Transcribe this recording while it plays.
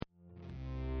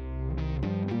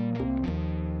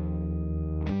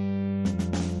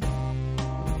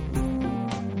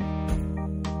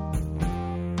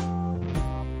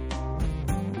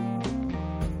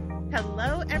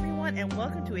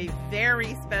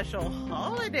very special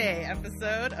holiday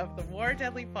episode of the More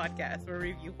Deadly Podcast, where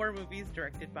we review horror movies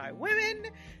directed by women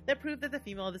that prove that the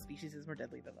female of the species is more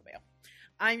deadly than the male.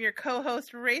 I'm your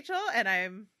co-host, Rachel, and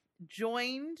I'm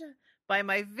joined by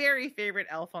my very favorite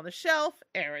elf on the shelf,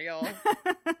 Ariel.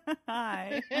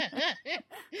 Hi.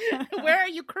 Where are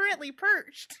you currently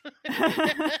perched?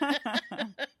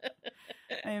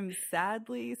 I am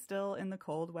sadly still in the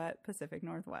cold, wet Pacific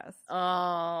Northwest.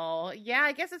 Oh, yeah,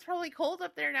 I guess it's probably cold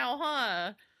up there now,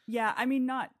 huh? Yeah, I mean,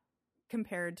 not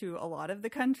compared to a lot of the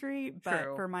country, but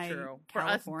True, for my true.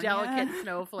 California, For us delicate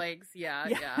snowflakes,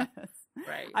 yeah.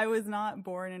 Right. I was not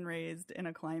born and raised in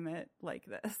a climate like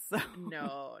this. So.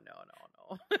 No.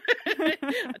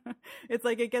 It's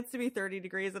like it gets to be 30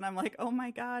 degrees and I'm like, oh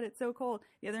my God, it's so cold.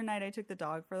 The other night I took the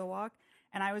dog for the walk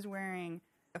and I was wearing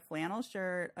a flannel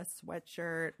shirt, a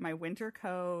sweatshirt, my winter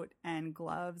coat, and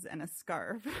gloves and a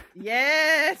scarf.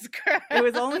 Yes. It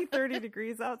was only 30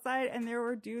 degrees outside and there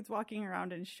were dudes walking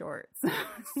around in shorts.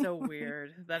 So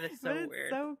weird. That is so but it's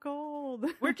weird. So cold.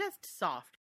 We're just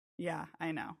soft. Yeah,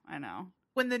 I know.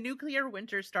 When the nuclear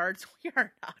winter starts, we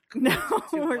are not going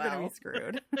we're well. going to be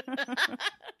screwed.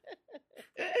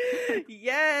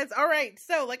 Yes. All right.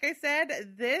 So, like I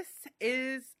said, this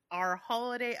is our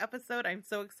holiday episode. I'm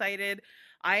so excited.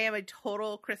 I am a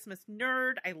total Christmas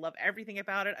nerd. I love everything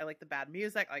about it. I like the bad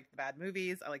music. I like the bad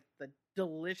movies. I like the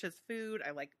delicious food.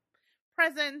 I like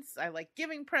presents. I like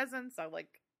giving presents. I like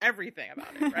everything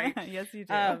about it, right? Yes, you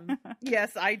do.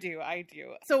 Yes, I do.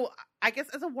 So I guess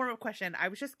as a warm-up question, I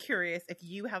was just curious if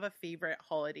you have a favorite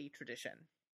holiday tradition.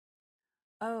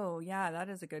 Oh, yeah, that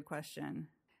is a good question.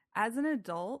 As an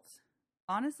adult,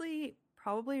 honestly,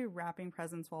 probably wrapping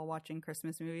presents while watching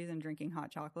Christmas movies and drinking hot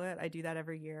chocolate. I do that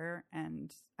every year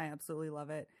and I absolutely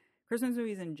love it. Christmas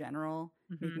movies in general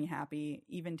make me happy,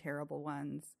 even terrible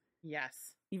ones.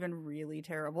 Yes. Even really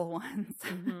terrible ones.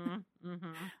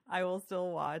 I will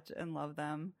still watch and love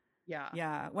them. Yeah.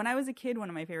 Yeah. When I was a kid, one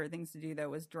of my favorite things to do, though,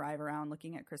 was drive around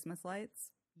looking at Christmas lights.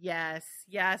 Yes,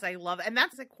 I love it. And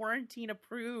that's a quarantine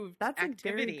approved activity. That's a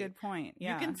very good point.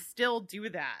 Yeah. You can still do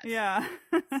that. Yeah.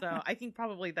 So I think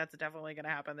probably that's definitely going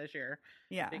to happen this year.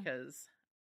 Yeah. Because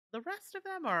the rest of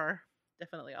them are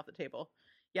definitely off the table.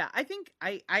 Yeah, I think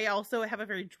I also have a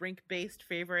very drink-based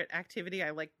favorite activity.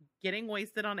 I like getting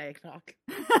wasted on eggnog.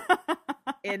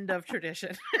 End of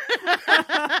tradition.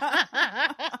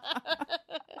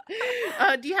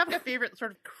 Do you have a favorite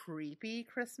sort of creepy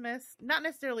Christmas? Not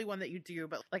necessarily one that you do,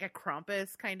 but like a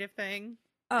Krampus kind of thing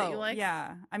that you like?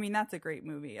 Yeah. I mean, that's a great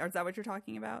movie. Is that what you're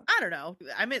talking about? I don't know.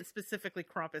 I meant specifically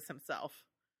Krampus himself.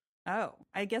 Oh,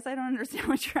 I guess I don't understand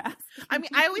what you're asking. I mean,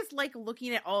 I always like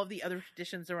looking at all of the other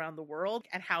traditions around the world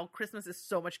and how Christmas is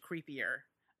so much creepier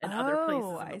in other places in the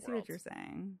world. I see what you're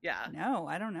saying. Yeah. No,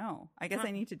 I don't know. I guess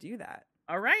I need to do that.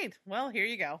 All right. Well, here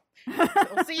you go.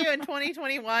 We'll see you in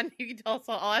 2021. You can tell us.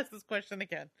 I'll ask this question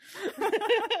again.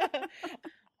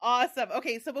 Awesome.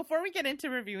 Okay, so before we get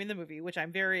into reviewing the movie, which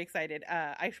I'm very excited,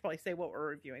 I should probably say what we're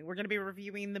reviewing. We're going to be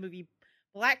reviewing the movie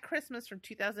Black Christmas from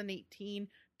 2018,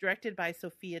 directed by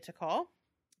Sophia Takal.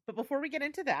 But before we get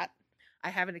into that, I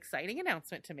have an exciting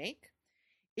announcement to make.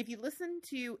 If you listen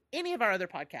to any of our other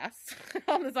podcasts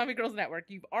on the Zombie Girls Network,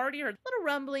 you've already heard little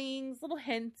rumblings, little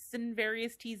hints, and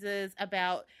various teases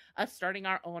about us starting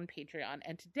our own Patreon.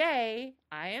 And today,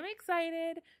 I am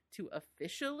excited to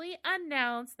officially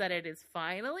announce that it is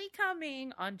finally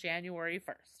coming on January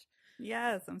 1st.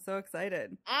 Yes, I'm so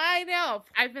excited. I know.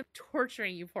 I've been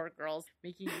torturing you poor girls,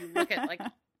 making you look at like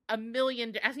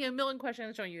asking a million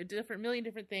questions, showing you a million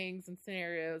different things and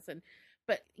scenarios.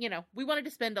 But, you know, we wanted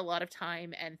to spend a lot of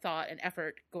time and thought and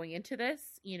effort going into this,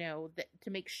 you know, to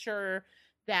make sure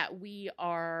that we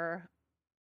are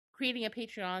creating a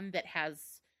Patreon that has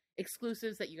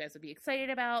exclusives that you guys would be excited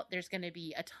about. There's going to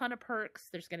be a ton of perks.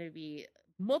 There's going to be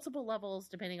multiple levels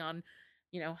depending on,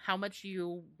 you know, how much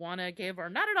you want to give or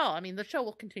not at all. I mean, the show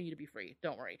will continue to be free.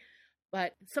 Don't worry.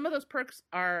 But some of those perks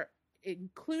are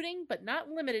including, but not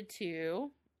limited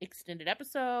to, extended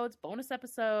episodes, bonus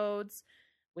episodes,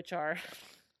 which are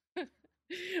a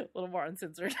little more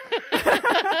uncensored.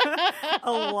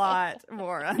 A lot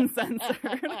more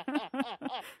uncensored.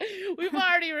 We've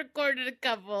already recorded a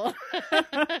couple.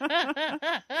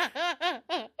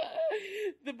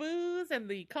 The booze and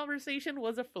the conversation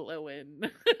was a flowing.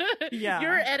 Yeah.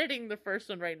 You're editing the first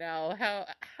one right now.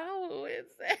 How is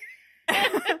it?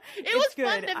 It was good.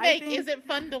 fun to make. Is it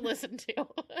fun to listen to?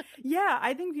 Yeah,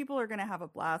 I think people are going to have a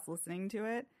blast listening to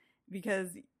it because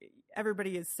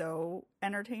everybody is so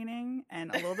entertaining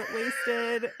and a little bit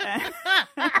wasted and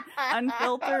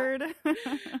unfiltered.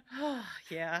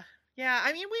 Yeah.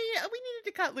 I mean, we needed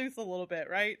to cut loose a little bit,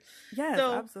 right? Yes,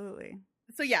 absolutely.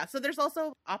 So yeah, so there's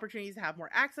also opportunities to have more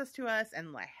access to us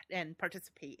and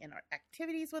participate in our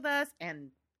activities with us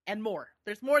and more.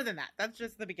 There's more than that. That's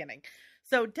just the beginning.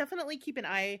 So definitely keep an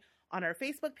eye on our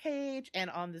Facebook page and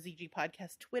on the ZG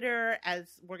Podcast Twitter,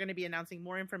 as we're going to be announcing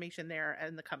more information there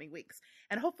in the coming weeks.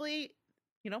 And hopefully,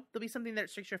 there'll be something that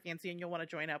strikes your fancy and you'll want to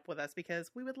join up with us,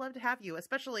 because we would love to have you,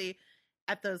 especially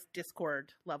at those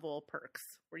Discord level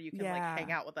perks where you can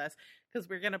hang out with us, because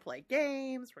we're going to play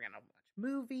games, we're going to watch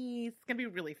movies. It's going to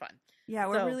be really fun. Yeah,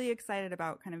 we're really excited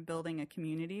about kind of building a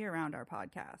community around our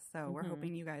podcast. So we're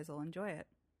hoping you guys will enjoy it.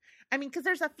 I mean, because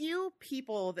there's a few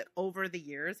people that over the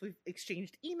years we've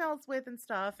exchanged emails with and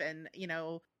stuff. And,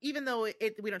 even though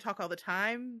we don't talk all the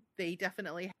time, they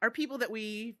definitely are people that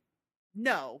we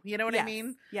know. You know what I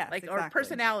mean? Yes, exactly. Or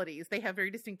personalities. They have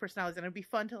very distinct personalities. And it'd be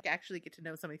fun to actually get to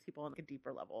know some of these people on a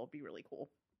deeper level. It'd be really cool.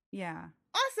 Yeah.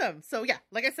 Awesome. So, yeah,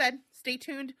 like I said, stay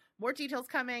tuned. More details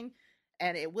coming.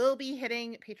 And it will be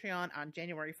hitting Patreon on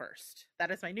January 1st.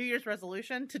 That is my New Year's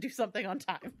resolution, to do something on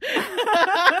time.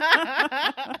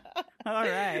 All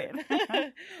right.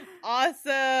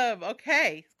 Awesome.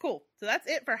 Okay, cool. So that's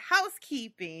it for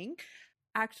housekeeping.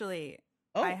 Actually,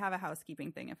 I have a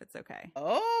housekeeping thing, if it's okay.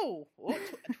 Oh,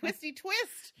 twisty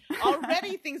twist.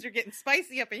 Already things are getting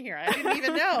spicy up in here. I didn't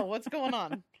even know what's going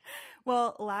on.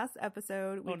 Well, last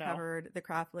episode we covered The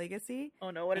Craft Legacy.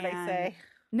 Oh no, what did I say?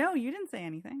 No, you didn't say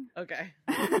anything. Okay.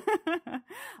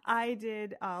 I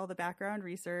did all the background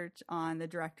research on the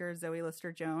director, Zoe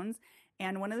Lister-Jones.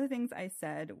 And one of the things I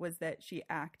said was that she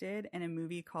acted in a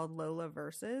movie called Lola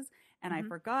Versus. And I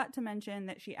forgot to mention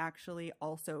that she actually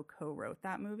also co-wrote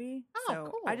that movie. Oh, so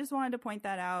cool. I just wanted to point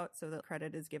that out so that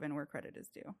credit is given where credit is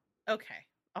due.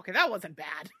 Okay, that wasn't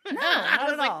bad. No, I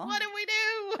was not like, all. what did we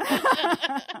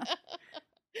do?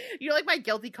 You're like my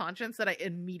guilty conscience that I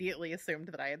immediately assumed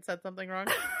that I had said something wrong.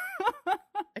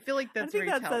 I feel like that's very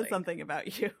telling. That says something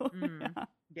about you.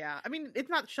 Yeah. I mean, it's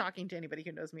not shocking to anybody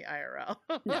who knows me IRL.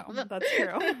 No, that's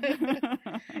true.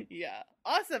 Yeah.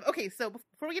 Awesome. Okay, so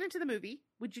before we get into the movie,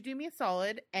 would you do me a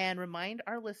solid and remind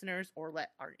our listeners, or let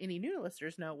any new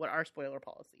listeners know, what our spoiler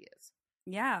policy is?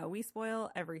 Yeah, we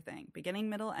spoil everything. Beginning,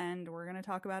 middle, end. We're going to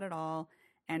talk about it all.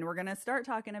 And we're going to start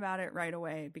talking about it right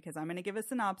away, because I'm going to give a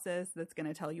synopsis that's going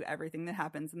to tell you everything that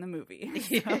happens in the movie.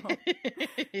 So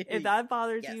if that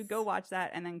bothers you, go watch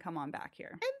that and then come on back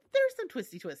here. And there's some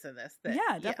twisty twists in this.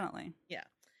 Yeah, definitely. Yeah.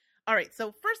 All right.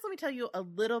 So first, let me tell you a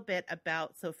little bit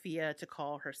about Sophia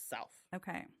Takal herself.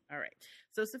 Okay. All right.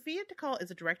 So Sophia Takal is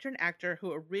a director and actor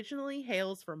who originally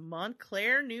hails from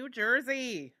Montclair, New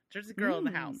Jersey. Jersey girl in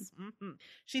the house. Mm-hmm.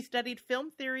 She studied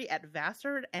film theory at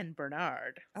Vassar and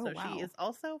Bernard. So she is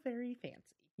also very fancy.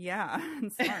 Yeah.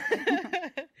 Smart.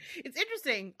 It's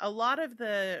interesting. A lot of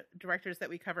the directors that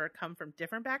we cover come from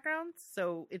different backgrounds.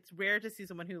 So it's rare to see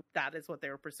someone who that is what they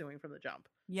were pursuing from the jump.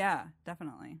 Yeah,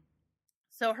 definitely.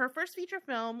 So her first feature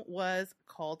film was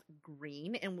called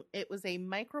Green, and it was a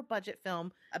micro-budget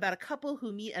film about a couple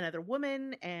who meet another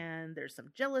woman, and there's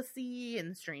some jealousy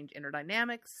and strange inner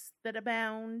dynamics that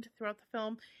abound throughout the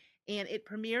film. And it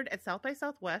premiered at South by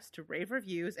Southwest to rave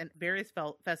reviews and various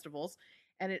festivals,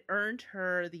 and it earned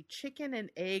her the Chicken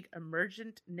and Egg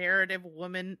Emergent Narrative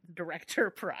Woman Director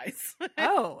Prize.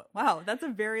 Oh, wow. That's a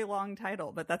very long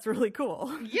title, but that's really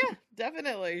cool. Yeah,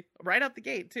 definitely. Right out the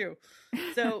gate, too.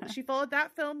 So she followed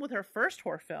that film with her first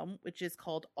horror film, which is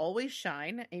called Always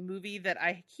Shine, a movie that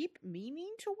I keep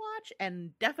meaning to watch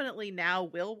and definitely now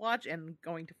will watch, and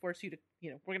going to force you to,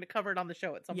 we're going to cover it on the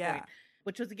show at some point.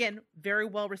 Which was, again, very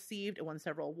well received. It won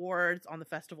several awards on the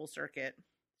festival circuit.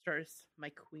 Stars my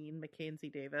queen, Mackenzie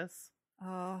Davis.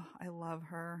 Oh, I love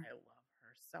her. I love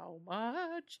her so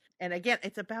much. And again,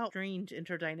 it's about strange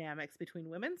interdynamics between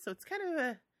women. So it's kind of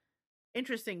a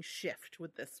interesting shift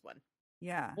with this one.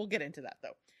 Yeah. We'll get into that,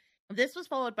 though. This was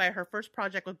followed by her first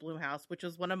project with Blumhouse, which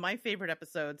was one of my favorite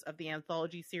episodes of the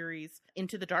anthology series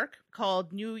Into the Dark,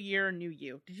 called New Year, New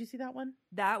You. Did you see that one?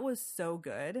 That was so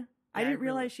good. Yeah, I didn't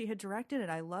realize she had directed it.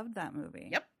 I loved that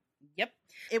movie. Yep.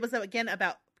 It was, again,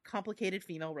 about complicated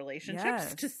female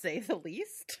relationships, to say the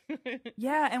least.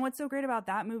 Yeah, and what's so great about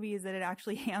that movie is that it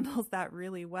actually handles that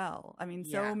really well. I mean,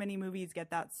 so many movies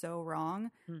get that so wrong,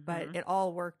 but it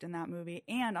all worked in that movie.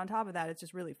 And on top of that, it's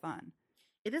just really fun.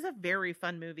 It is a very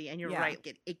fun movie, and you're right.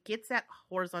 It gets at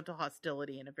horizontal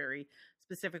hostility in a very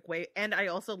specific way. And I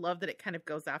also love that it kind of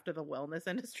goes after the wellness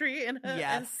industry in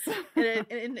an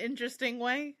interesting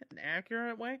way, an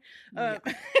accurate way.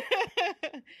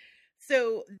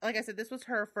 So, like I said, this was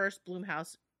her first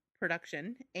Blumhouse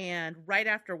production, and right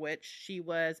after which she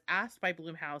was asked by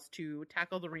Blumhouse to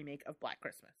tackle the remake of Black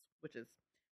Christmas, which is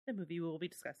the movie we will be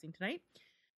discussing tonight.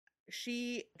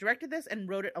 She directed this and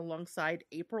wrote it alongside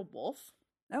April Wolf,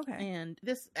 Okay. And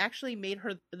this actually made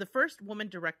her the first woman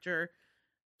director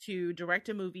to direct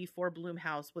a movie for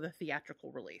Blumhouse with a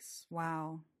theatrical release.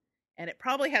 Wow. And it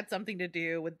probably had something to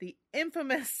do with the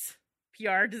infamous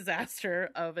PR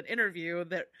disaster of an interview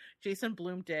that Jason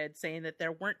Blum did, saying that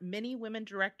there weren't many women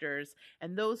directors,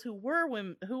 and those who were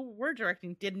women who were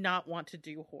directing did not want to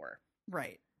do horror.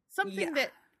 Right. Something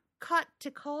that caught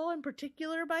Tikal in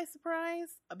particular by surprise,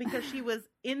 because she was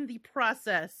in the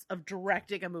process of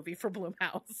directing a movie for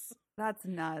Blumhouse. That's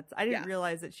nuts. I didn't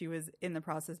realize that she was in the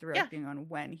process directing on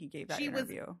when he gave that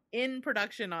interview. Was in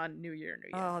production on New Year.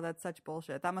 Oh, that's such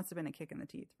bullshit. That must have been a kick in the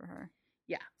teeth for her.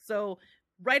 Yeah. So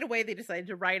right away they decided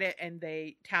to write it, and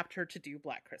they tapped her to do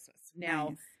Black Christmas.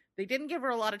 Now, they didn't give her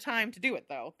a lot of time to do it,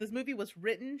 though. This movie was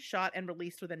written, shot, and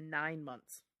released within 9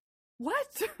 months.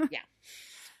 What? Yeah.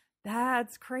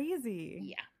 That's crazy.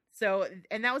 Yeah. So,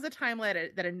 and that was a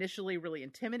timeline that initially really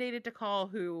intimidated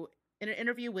Tikal, who, in an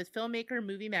interview with Filmmaker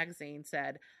Movie Magazine,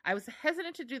 said, "I was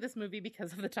hesitant to do this movie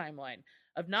because of the timeline,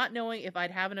 of not knowing if I'd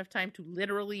have enough time to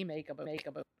literally make a movie,"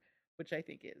 which I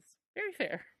think is very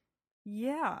fair.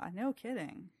 Yeah, no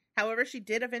kidding. However, she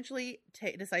did eventually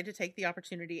decide to take the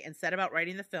opportunity and set about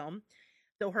writing the film,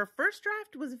 though her first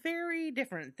draft was very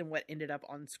different than what ended up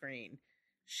on screen.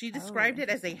 She described it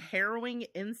as a harrowing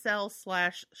incel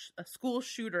 / school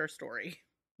shooter story.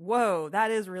 Whoa, that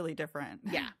is really different.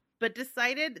 Yeah, but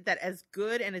decided that as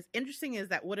good and as interesting as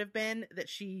that would have been, that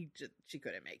she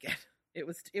couldn't make it. It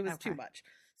was too much.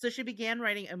 So she began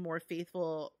writing a more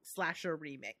faithful slasher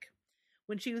remake.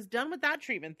 When she was done with that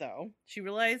treatment, though, she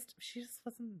realized she just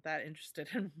wasn't that interested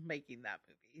in making that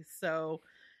movie. So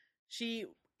she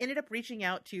ended up reaching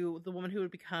out to the woman who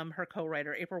would become her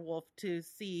co-writer, April Wolf, to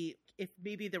see if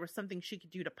maybe there was something she could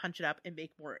do to punch it up and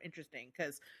make more interesting.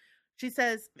 Because she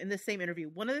says in the same interview,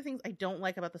 "One of the things I don't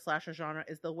like about the slasher genre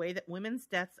is the way that women's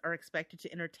deaths are expected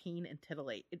to entertain and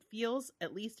titillate. It feels,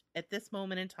 at least at this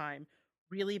moment in time,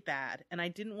 really bad, and I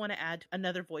didn't want to add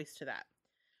another voice to that."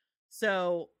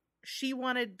 So she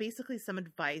wanted basically some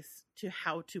advice to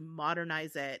how to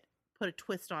modernize it, put a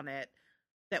twist on it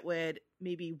that would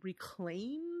maybe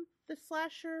reclaim the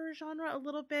slasher genre a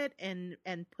little bit and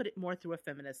put it more through a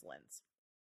feminist lens.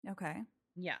 Okay.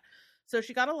 Yeah. So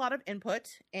she got a lot of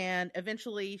input, and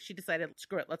eventually she decided,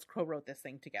 screw it, let's co-wrote this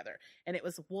thing together. And it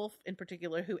was Wolf in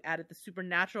particular who added the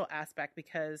supernatural aspect,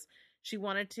 because she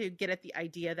wanted to get at the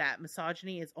idea that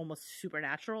misogyny is almost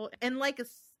supernatural. And like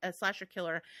a slasher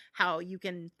killer, how you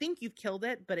can think you've killed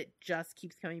it, but it just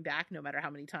keeps coming back no matter how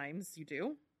many times you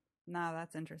do. No,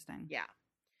 that's interesting. Yeah.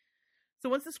 So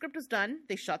once the script was done,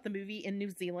 they shot the movie in New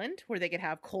Zealand, where they could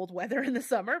have cold weather in the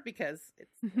summer because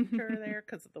it's winter there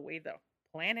because of the way the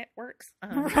planet works.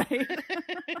 Right.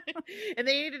 And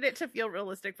they needed it to feel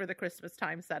realistic for the Christmas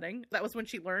time setting. That was when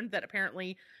she learned that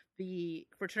apparently the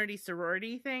fraternity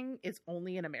sorority thing is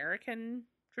only an American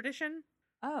tradition.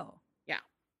 Oh. Yeah.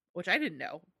 Which I didn't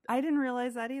know. I didn't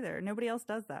realize that either. Nobody else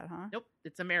does that, huh? Nope,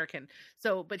 it's American.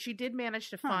 So, but she did manage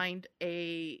to find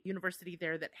a university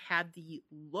there that had the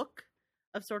look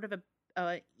of sort of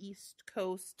a East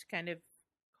Coast kind of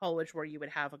college where you would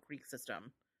have a Greek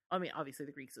system. I mean, obviously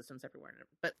the Greek system's everywhere,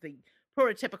 but the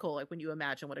prototypical, like when you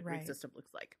imagine what a Greek system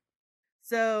looks like.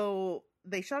 So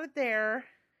they shot it there,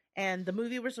 and the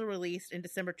movie was released in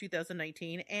December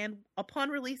 2019, and upon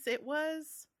release it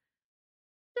was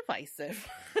divisive.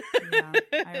 Yeah,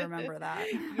 I remember that.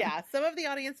 Yeah, some of the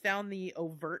audience found the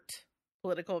overt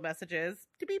political messages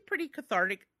to be pretty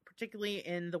cathartic, particularly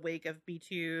in the wake of Me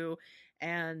Too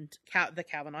and the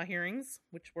Kavanaugh hearings,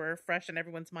 which were fresh in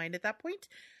everyone's mind at that point.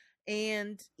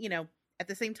 And, you know, at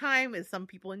the same time as some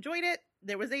people enjoyed it,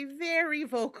 there was a very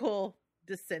vocal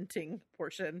dissenting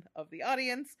portion of the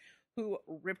audience who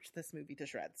ripped this movie to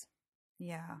shreds.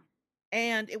 Yeah.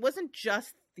 And it wasn't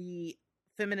just the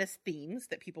feminist themes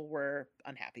that people were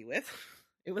unhappy with.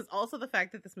 It was also the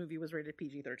fact that this movie was rated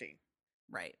PG-13.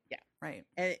 Right. Yeah. Right.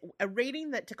 And a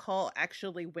rating that Tikal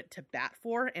actually went to bat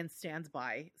for and stands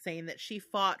by, saying that she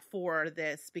fought for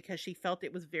this because she felt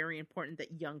it was very important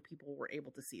that young people were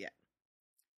able to see it.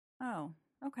 Oh,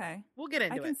 okay. We'll get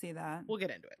into it. I can see that. We'll get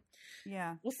into it.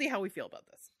 Yeah. We'll see how we feel about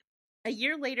this. A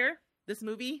year later, this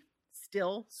movie,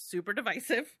 still super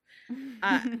divisive.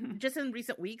 Just in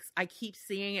recent weeks, I keep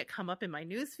seeing it come up in my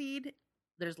newsfeed.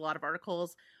 There's a lot of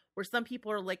articles where some people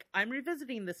are like, I'm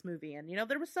revisiting this movie, and, you know,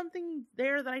 there was something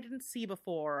there that I didn't see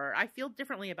before, or I feel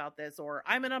differently about this, or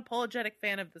I'm an unapologetic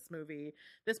fan of this movie.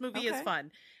 This movie is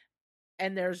fun.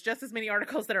 And there's just as many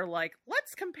articles that are like,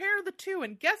 let's compare the two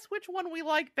and guess which one we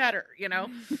like better, you know?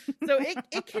 So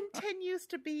it continues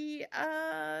to be,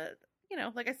 you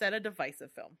know, like I said, a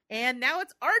divisive film. And now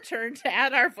it's our turn to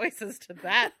add our voices to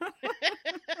that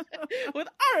with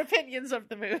our opinions of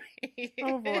the movie.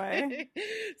 Oh boy.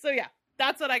 So yeah,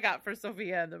 that's what I got for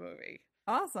Sophia and the movie.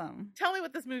 Awesome. Tell me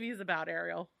what this movie is about,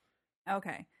 Ariel.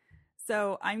 Okay.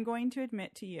 So I'm going to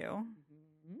admit to you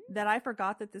that I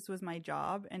forgot that this was my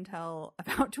job until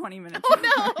about 20 minutes Oh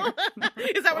before. no!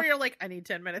 Is that where you're like, I need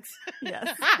 10 minutes?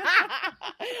 Yes.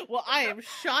 Well, I am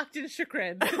shocked and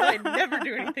chagrined because I never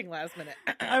do anything last minute.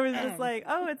 I was just like,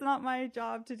 oh, it's not my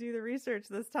job to do the research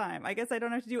this time. I guess I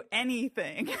don't have to do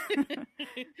anything.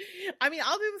 I mean,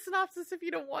 I'll do the synopsis if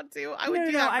you don't want to. I would No,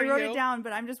 do that for I wrote you. it down,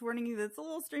 but I'm just warning you that it's a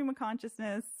little stream of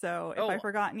consciousness. So if I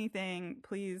forgot anything,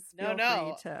 please feel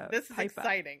free to This is pipe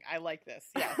exciting. I like this.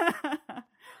 Yeah. up.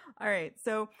 All right.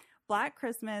 So Black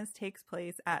Christmas takes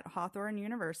place at Hawthorne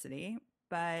University.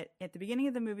 But at the beginning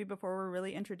of the movie, before we're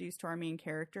really introduced to our main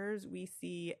characters, we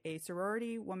see a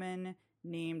sorority woman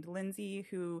named Lindsay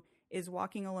who is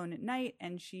walking alone at night,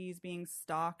 and she's being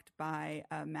stalked by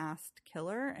a masked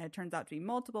killer. And it turns out to be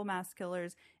multiple masked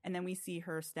killers, and then we see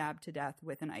her stabbed to death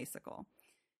with an icicle.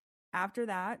 After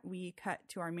that, we cut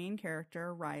to our main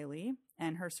character, Riley,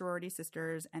 and her sorority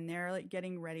sisters, and they're like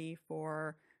getting ready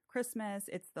for Christmas.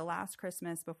 It's the last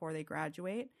Christmas before they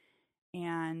graduate.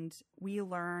 And we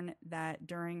learn that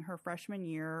during her freshman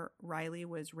year, Riley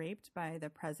was raped by the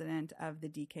president of the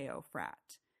DKO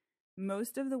frat.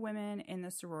 Most of the women in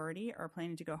the sorority are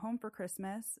planning to go home for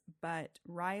Christmas, but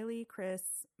Riley,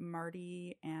 Chris,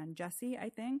 Marty, and Jesse, I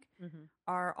think,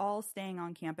 are all staying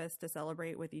on campus to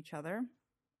celebrate with each other.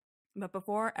 But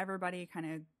before everybody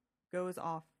kind of goes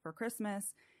off for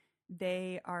Christmas,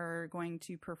 they are going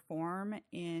to perform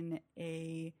in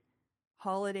a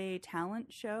holiday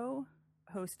talent show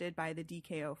hosted by the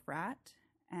DKO frat.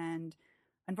 And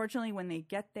unfortunately, when they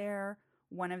get there,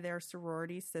 one of their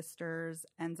sorority sisters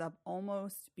ends up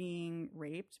almost being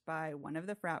raped by one of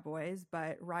the frat boys,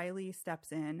 but Riley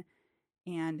steps in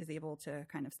and is able to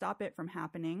kind of stop it from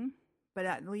happening. But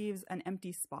that leaves an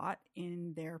empty spot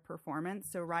in their performance.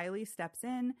 So Riley steps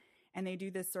in and they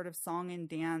do this sort of song and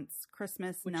dance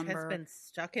Christmas number. Which has been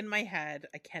stuck in my head.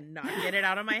 I cannot get it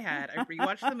out of my head. I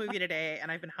rewatched the movie today and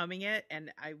I've been humming it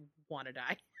and I want to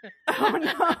die. Oh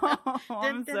no,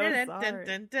 I'm so sorry.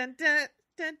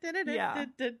 Yeah.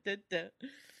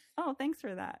 Oh, thanks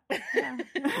for that. Yeah.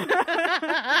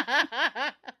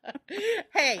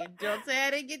 Hey, don't say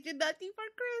I didn't get you nothing for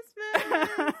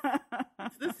Christmas.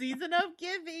 It's the season of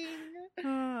giving.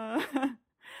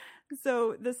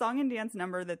 So the song and dance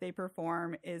number that they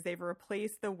perform is they've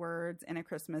replaced the words in a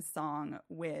Christmas song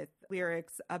with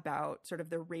lyrics about sort of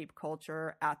the rape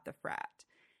culture at the frat.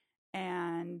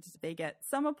 And they get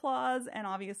some applause and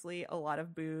obviously a lot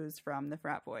of boos from the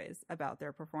frat boys about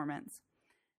their performance.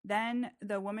 Then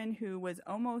the woman who was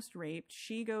almost raped,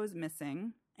 she goes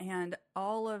missing, and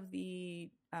all of the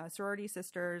sorority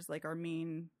sisters, like our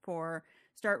main four,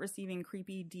 start receiving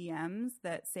creepy DMs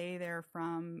that say they're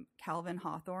from Calvin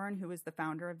Hawthorne, who is the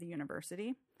founder of the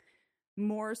university.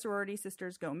 More sorority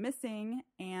sisters go missing,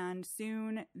 and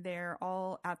soon they're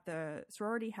all at the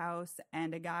sorority house,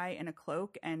 and a guy in a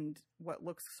cloak and what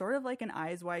looks sort of like an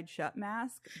Eyes Wide Shut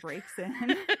mask breaks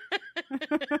in.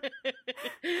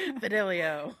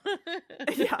 Fidelio.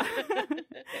 Yeah.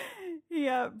 He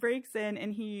breaks in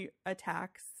and he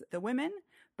attacks the women,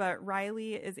 but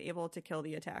Riley is able to kill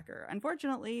the attacker.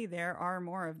 Unfortunately, there are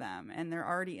more of them, and they're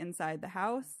already inside the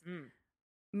house.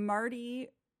 Marty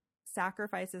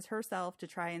sacrifices herself to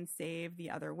try and save the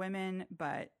other women,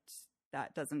 but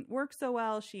that doesn't work so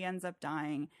well. She ends up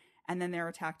dying, and then they're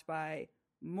attacked by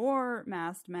more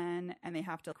masked men, and they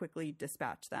have to quickly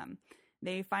dispatch them.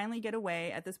 They finally get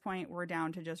away. At this point, we're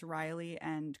down to just Riley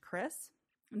and Chris.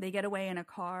 They get away in a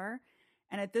car,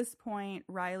 and at this point,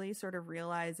 Riley sort of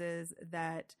realizes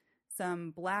that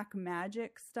some black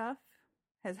magic stuff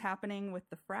is happening with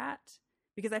the frat.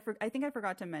 Because I think I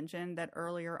forgot to mention that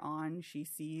earlier on, she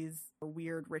sees a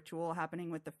weird ritual happening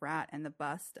with the frat and the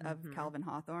bust of Calvin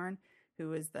Hawthorne,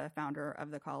 who is the founder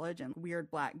of the college, and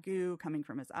weird black goo coming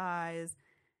from his eyes.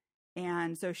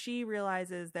 And so she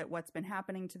realizes that what's been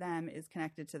happening to them is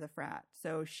connected to the frat.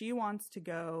 So she wants to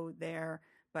go there,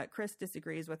 but Chris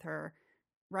disagrees with her.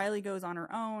 Riley goes on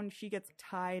her own. She gets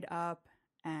tied up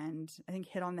and I think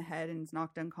hit on the head and is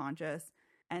knocked unconscious.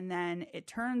 And then it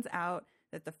turns out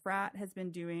that the frat has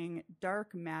been doing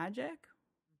dark magic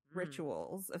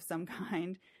rituals of some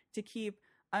kind to keep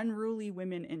unruly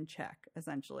women in check,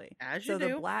 essentially. As you so do.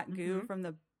 The black goo from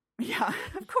the... Yeah,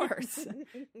 of course.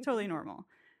 Totally normal.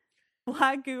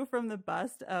 Black goo from the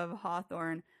bust of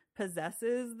Hawthorne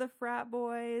possesses the frat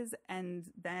boys, and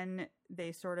then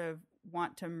they sort of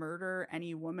want to murder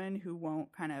any woman who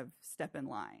won't kind of step in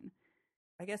line.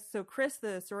 I guess so. Chris,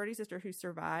 the sorority sister who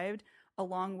survived,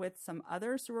 along with some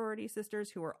other sorority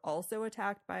sisters who were also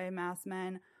attacked by masked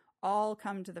men, all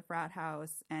come to the frat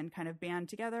house and kind of band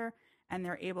together, and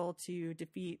they're able to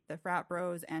defeat the frat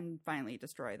bros and finally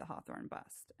destroy the Hawthorne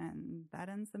bust. And that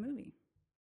ends the movie.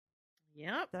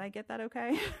 Yep. Did I get that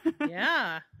okay?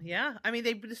 Yeah. I mean,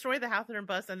 they destroy the Hawthorne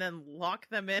bus and then lock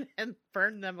them in and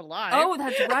burn them alive. Oh,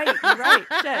 that's right. You're right.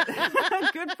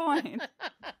 Shit. Good point.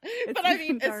 But I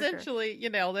mean, essentially, you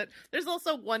nailed it. There's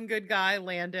also one good guy,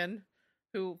 Landon,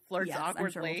 who flirts awkwardly,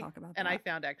 I'm sure we'll talk about that. And I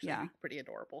found actually pretty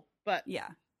adorable. But yeah,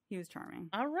 he was charming.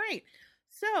 All right.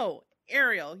 So,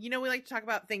 Ariel, we like to talk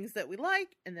about things that we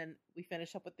like, and then we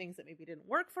finish up with things that maybe didn't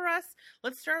work for us.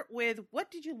 Let's start with, what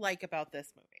did you like about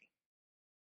this movie?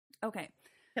 Okay.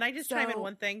 Can I just chime in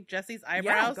one thing? Jesse's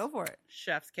eyebrows. Yeah, go for it.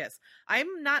 Chef's kiss.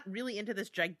 I'm not really into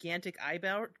this gigantic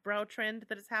eyebrow trend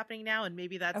that is happening now, and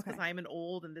maybe that's because I'm an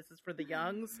old and this is for the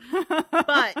youngs.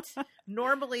 But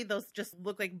normally those just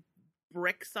look like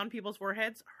bricks on people's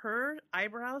foreheads. Her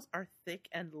eyebrows are thick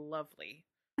and lovely.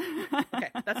 Okay,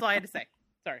 that's all I had to say.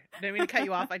 Sorry, I didn't mean to cut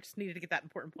you off. I just needed to get that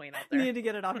important point out there. You needed to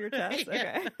get it off your chest.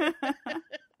 Okay.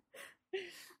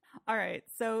 All right.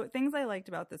 So things I liked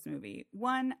about this movie.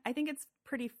 One, I think it's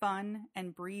pretty fun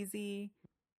and breezy.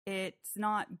 It's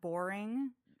not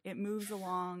boring. It moves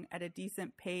along at a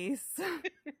decent pace.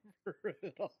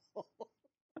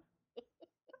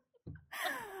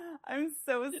 I'm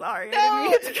so sorry. No, I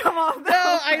didn't mean to come off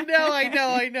that. No,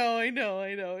 I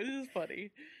know. It is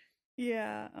funny.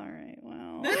 Yeah. All right.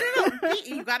 Well. No.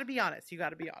 You got to be honest.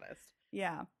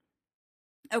 Yeah.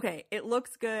 Okay, it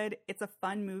looks good. It's a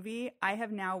fun movie. I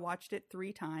have now watched it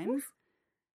 3 times.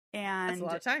 And that's a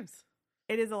lot of times.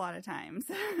 It is a lot of times.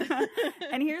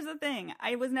 And here's the thing.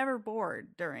 I was never bored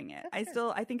during it. I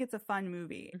think it's a fun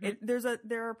movie. Mm-hmm.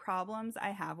 There are problems I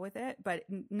have with it, but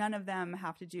none of them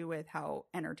have to do with how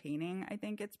entertaining. I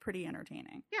think it's pretty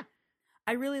entertaining. Yeah.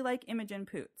 I really like Imogen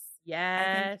Poots. Yes.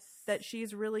 I think that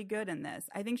she's really good in this.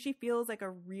 I think she feels like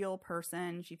a real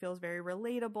person. She feels very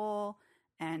relatable.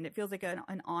 And it feels like an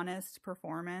honest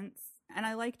performance. And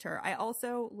I liked her. I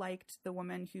also liked the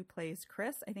woman who plays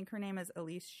Chris. I think her name is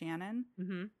Elise Shannon.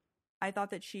 Mm-hmm. I thought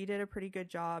that she did a pretty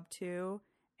good job, too.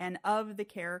 And of the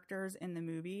characters in the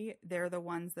movie, they're the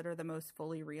ones that are the most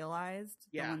fully realized.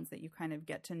 Yeah. The ones that you kind of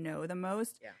get to know the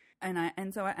most. Yeah. And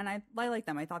I like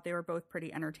them. I thought they were both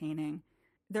pretty entertaining.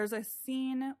 There's a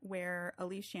scene where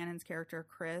Elise Shannon's character,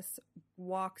 Chris,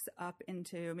 walks up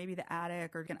into maybe the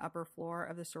attic or an upper floor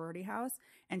of the sorority house,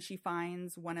 and she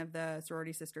finds one of the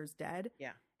sorority sisters dead.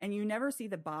 Yeah. And you never see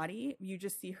the body. You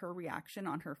just see her reaction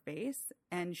on her face,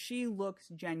 and she looks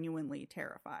genuinely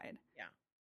terrified. Yeah.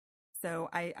 So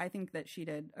I think that she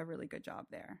did a really good job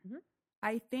there. Mm-hmm.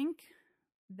 I think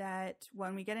that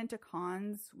when we get into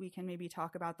cons, we can maybe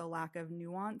talk about the lack of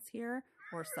nuance here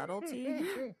or subtlety.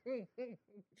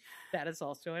 That is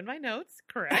also in my notes.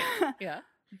 Correct. Yeah.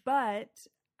 But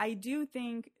I do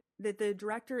think that the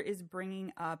director is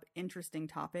bringing up interesting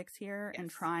topics here and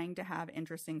trying to have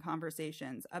interesting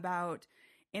conversations about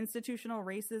institutional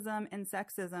racism and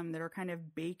sexism that are kind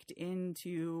of baked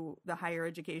into the higher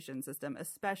education system,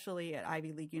 especially at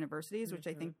Ivy League universities, which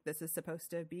I think this is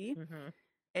supposed to be. Mm-hmm.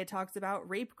 It talks about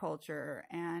rape culture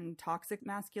and toxic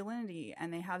masculinity,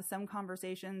 and they have some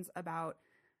conversations about,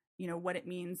 what it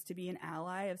means to be an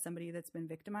ally of somebody that's been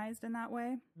victimized in that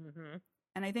way. Mm-hmm.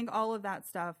 And I think all of that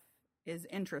stuff is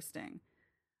interesting.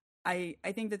 I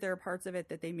think that there are parts of it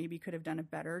that they maybe could have done a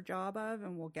better job of,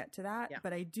 and we'll get to that. Yeah.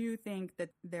 But I do think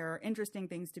that there are interesting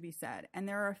things to be said. And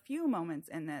there are a few moments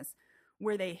in this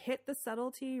where they hit the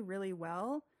subtlety really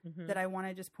well that I want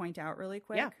to just point out really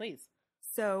quick. Yeah, please.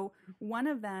 So one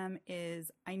of them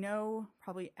is, I know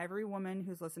probably every woman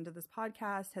who's listened to this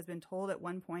podcast has been told at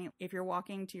one point, if you're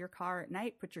walking to your car at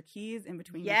night, put your keys in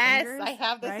between your fingers. Yes, I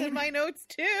have this in my notes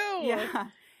too. Yeah.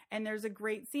 And there's a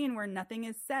great scene where nothing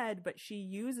is said, but she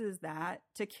uses that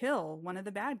to kill one of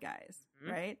the bad guys,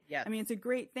 right? Yes. I mean, it's a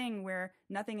great thing where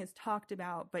nothing is talked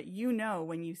about, but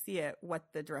when you see it, what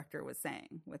the director was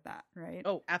saying with that, right?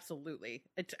 Oh, absolutely.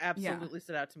 It absolutely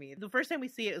stood out to me. The first time we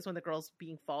see it is when the girl's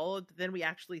being followed. Then we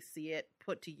actually see it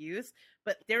put to use.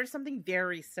 But there is something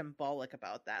very symbolic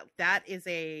about that. That is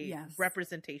a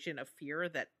representation of fear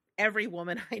that every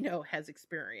woman I know has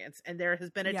experienced. And there has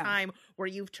been a time where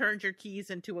you've turned your keys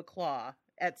into a claw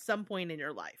at some point in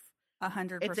your life.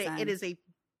 100%. It is a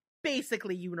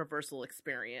basically universal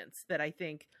experience that I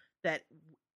think that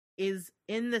is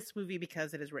in this movie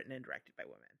because it is written and directed by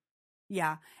women.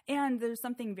 Yeah. And there's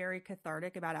something very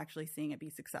cathartic about actually seeing it be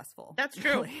successful. That's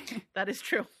true. That is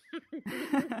true.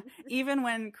 Even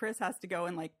when Chris has to go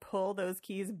and like pull those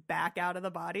keys back out of the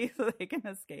body so they can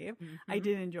escape. I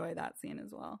did enjoy that scene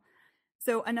as well.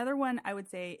 So another one I would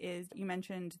say is, you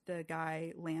mentioned the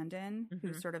guy Landon,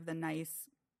 who's sort of the nice,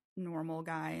 normal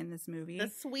guy in this movie.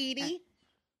 The sweetie.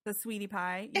 The sweetie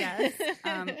pie, yes.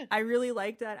 I really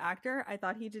liked that actor. I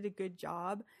thought he did a good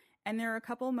job. And there are a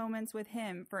couple moments with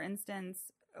him, for instance,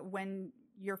 when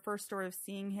you're first sort of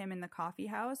seeing him in the coffee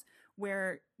house,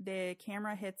 where the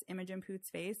camera hits Imogen Poots'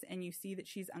 face and you see that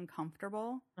she's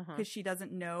uncomfortable because she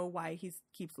doesn't know why he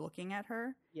keeps looking at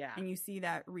her. Yeah. And you see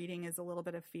that reading is a little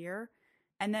bit of fear.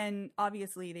 And then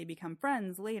obviously they become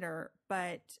friends later,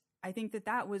 but I think that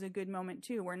that was a good moment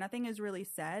too, where nothing is really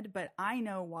said, but I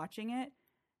know watching it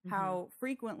how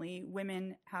frequently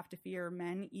women have to fear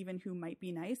men, even who might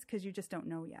be nice, because you just don't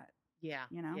know yet. Yeah.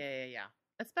 You know? Yeah.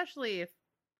 Especially if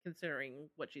considering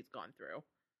what she's gone through.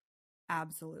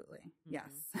 Absolutely. Yes.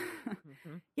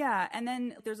 Yeah. And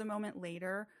then there's a moment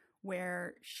later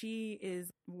where she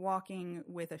is walking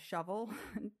with a shovel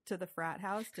to the frat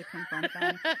house to confront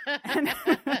them. And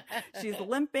she's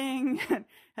limping,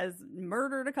 has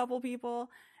murdered a couple people.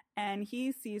 And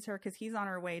he sees her because he's on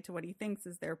her way to what he thinks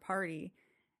is their party.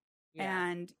 Yeah.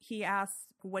 And he asks,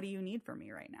 "What do you need from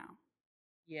me right now?"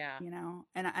 Yeah. You know,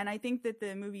 and I think that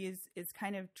the movie is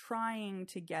kind of trying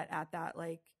to get at that,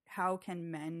 like, how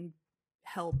can men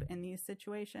help in these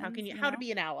situations? How to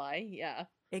be an ally? Yeah.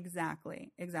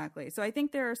 Exactly. So I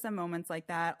think there are some moments like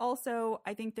that. Also,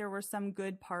 I think there were some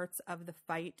good parts of the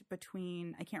fight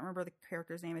between, I can't remember the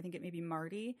character's name, I think it may be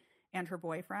Marty and her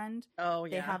boyfriend. Oh,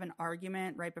 yeah. They have an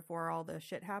argument right before all the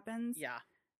shit happens. Yeah.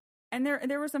 And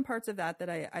there were some parts of that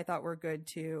I thought were good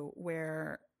too,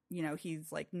 where, you know,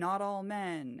 he's like, not all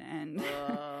men, and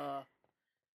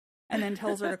and then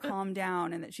tells her to calm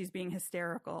down and that she's being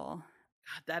hysterical.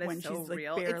 God, that is when so she's, like,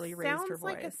 real. barely it raised sounds her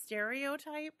like a voice.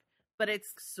 stereotype, but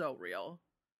it's so real.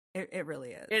 It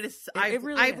really is. It is. It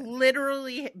really I've is.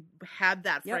 literally had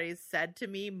that phrase said to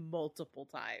me multiple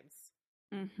times.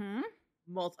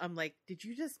 I'm like, did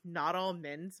you just not all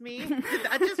men's me? Did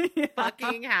that just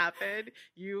fucking happen?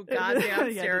 You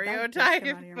goddamn stereotype. Did that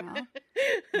just come out of your mouth?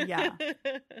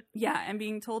 Yeah, and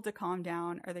being told to calm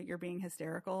down or that you're being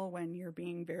hysterical when you're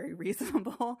being very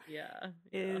reasonable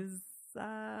is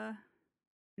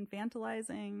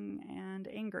infantilizing and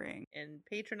angering. And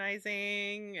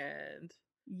patronizing and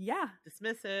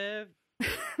dismissive.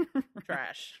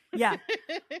 Trash.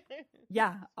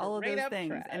 Yeah, all of Straight those up things.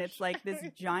 trash. And it's like this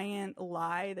giant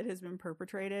lie that has been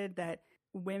perpetrated that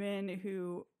women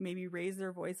who maybe raise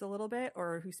their voice a little bit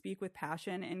or who speak with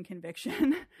passion and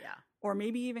conviction or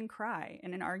maybe even cry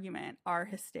in an argument are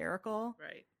hysterical,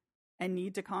 right, and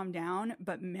need to calm down.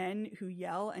 But men who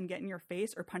yell and get in your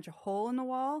face or punch a hole in the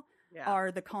wall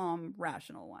are the calm,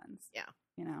 rational ones.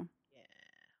 You know?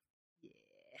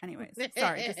 Anyways,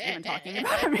 sorry, just even talking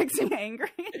about it makes me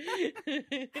angry.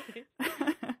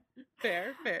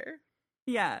 Fair.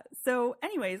 Yeah. So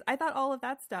anyways, I thought all of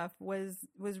that stuff was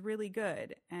really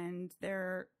good. And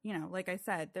there, you know, like I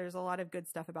said, there's a lot of good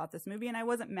stuff about this movie, and I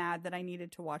wasn't mad that I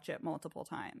needed to watch it multiple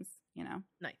times, you know?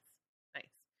 Nice.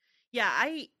 Yeah,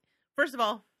 first of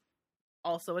all,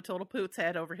 also a total Poots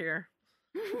head over here.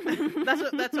 that's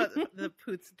what the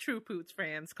true Poots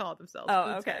fans call themselves.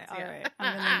 Oh, Poots okay, heads, all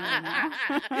yeah.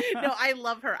 right. No, I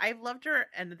love her. I've loved her,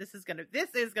 and this is gonna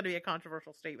be a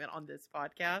controversial statement on this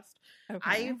podcast. Okay.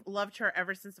 I've loved her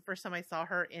ever since the first time I saw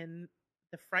her in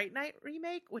the Fright Night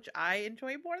remake, which I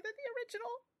enjoy more than the original.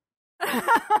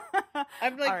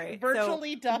 I'm like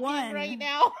virtually ducking right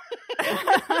now.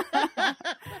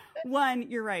 One,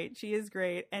 you're right. She is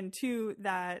great. And two,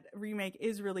 that remake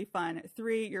is really fun.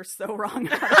 Three, you're so wrong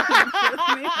about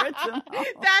the original.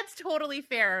 That's totally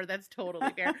fair.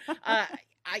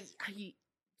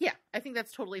 I think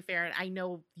that's totally fair. And I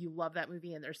know you love that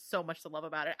movie and there's so much to love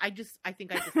about it. I just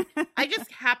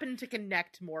happen to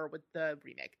connect more with the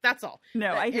remake. That's all.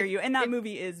 No, I hear you. And that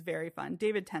movie is very fun.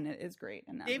 David Tennant is great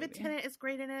in that movie. Tennant is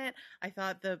great in it. I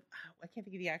thought I can't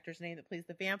think of the actor's name that plays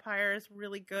the vampire is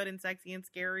really good and sexy and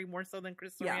scary, more so than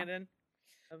Chris Sarandon.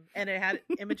 And it had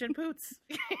Imogen Poots.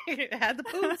 It had the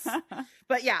Poots.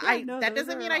 But that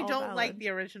doesn't mean I don't like the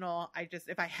original.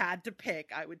 If I had to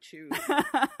pick, I would choose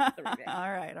the remake. All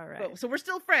right. So we're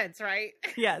still friends, right?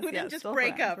 Yes. We didn't just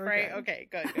break friends. up, We're right? good. Okay,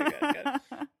 good.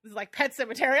 This is like Pet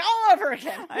Sematary all over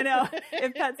again. I know.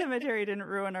 If Pet Sematary didn't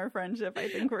ruin our friendship, I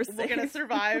think we're safe. We're going to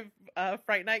survive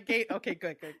Fright Night Gate. Okay,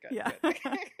 good. Yeah.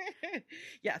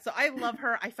 Yeah, so I love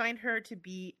her. I find her to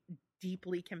be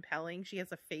deeply compelling. She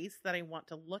has a face that I want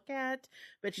to look at,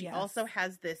 but she Yes. also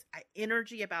has this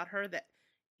energy about her that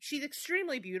she's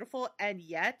extremely beautiful and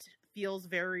yet feels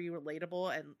very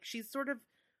relatable. And she's sort of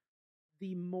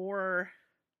the more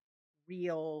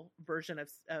real version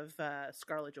of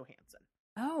Scarlett Johansson.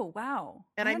 Oh, wow.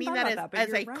 And I hadn't mean thought that about but as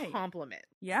you're a right. compliment.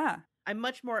 Yeah. I'm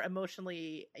much more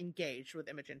emotionally engaged with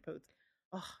Imogen Poots.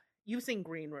 Oh, you've seen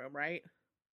Green Room, right?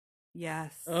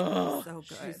 Yes. Oh, So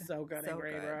good. she's so good in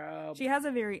Green good. Room. She has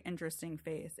a very interesting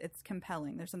face. It's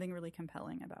compelling. There's something really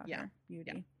compelling about Yeah. her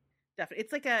beauty. Yeah. Definitely.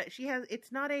 It's like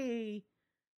it's not a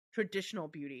traditional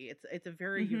beauty. It's a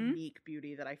very unique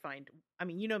beauty that I find. I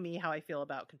mean, you know me, how I feel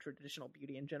about traditional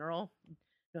beauty in general.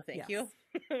 No, thank you.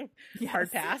 Hard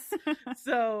pass.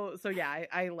 So yeah,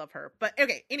 I love her. But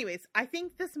okay, anyways, I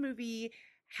think this movie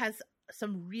has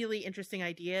some really interesting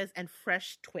ideas and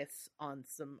fresh twists on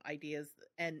some ideas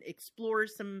and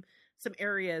explores some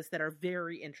areas that are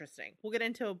very interesting. We'll get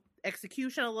into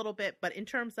execution a little bit, but in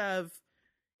terms of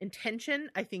intention,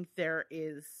 I think there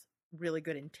is really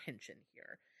good intention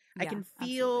here. I can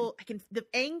feel the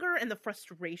anger and the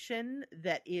frustration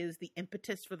that is the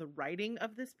impetus for the writing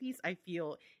of this piece, I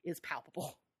feel is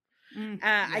palpable.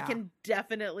 I can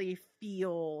definitely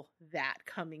feel that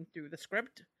coming through the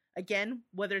script. Again,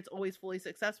 whether it's always fully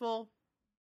successful,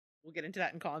 we'll get into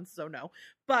that in cons, so no.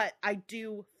 But I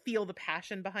do feel the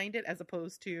passion behind it, as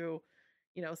opposed to,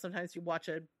 sometimes you watch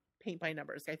a paint by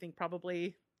numbers. I think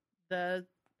probably the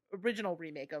original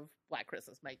remake of Black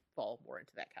Christmas might fall more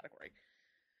into that category.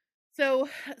 So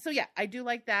yeah, I do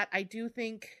like that. I do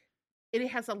think it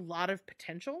has a lot of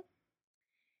potential.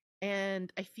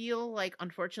 And I feel like,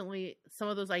 unfortunately, some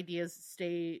of those ideas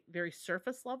stay very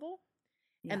surface level.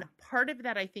 Yeah. And part of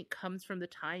that, I think, comes from the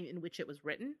time in which it was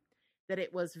written, that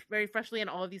it was very freshly in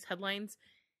all of these headlines.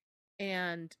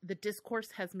 And the discourse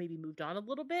has maybe moved on a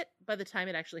little bit by the time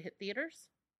it actually hit theaters.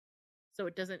 So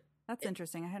it doesn't... That's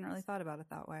interesting. I hadn't really thought about it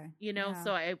that way.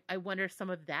 So I wonder if some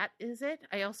of that is it.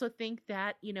 I also think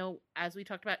that, as we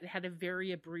talked about, it had a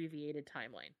very abbreviated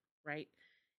timeline, right?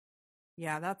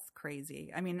 Yeah, that's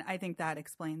crazy. I mean, I think that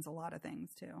explains a lot of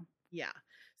things too. Yeah.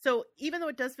 So even though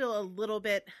it does feel a little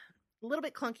bit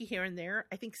clunky here and there,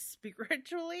 I think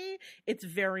spiritually it's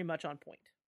very much on point.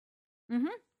 Mm-hmm.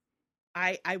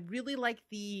 I really like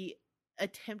the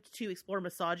attempt to explore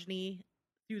misogyny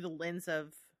through the lens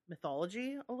of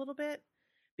mythology a little bit,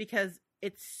 because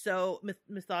it's so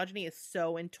misogyny is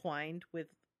so entwined with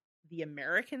the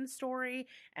American story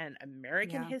and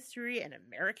American history and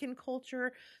American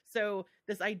culture. So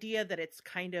this idea that it's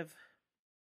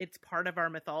part of our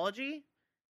mythology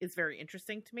is very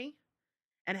interesting to me.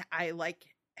 And I like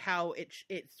how it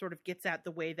sort of gets at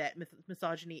the way that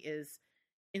misogyny is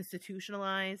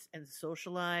institutionalized and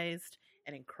socialized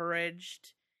and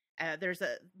encouraged. There's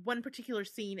one particular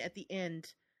scene at the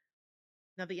end.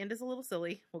 Now, the end is a little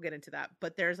silly. We'll get into that.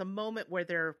 But there's a moment where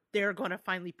they're going to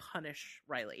finally punish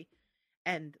Riley.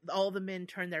 And all the men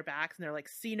turn their backs and they're like,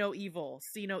 see no evil,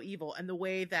 see no evil. And the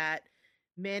way that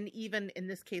men, even in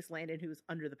this case, Landon, who's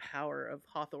under the power of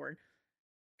Hawthorne,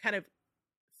 kind of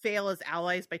fail as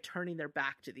allies by turning their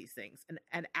back to these things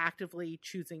and actively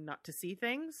choosing not to see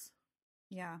things.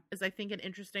 Yeah. Is, I think, an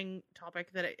interesting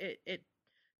topic that it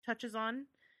touches on.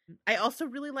 I also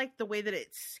really like the way that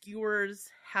it skewers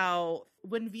how,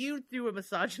 when viewed through a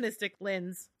misogynistic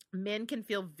lens, men can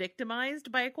feel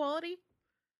victimized by equality.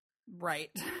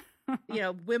 Right.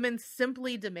 Women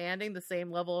simply demanding the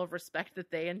same level of respect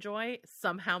that they enjoy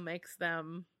somehow makes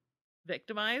them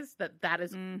victimized, that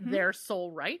is their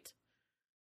sole right.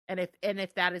 And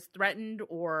if that is threatened,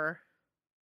 or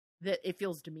that it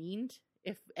feels demeaned,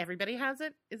 if everybody has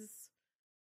it, is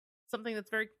something that's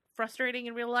very frustrating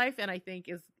in real life. And I think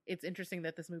it's interesting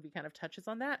that this movie kind of touches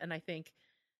on that. And I think,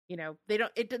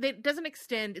 it doesn't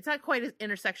extend, it's not quite as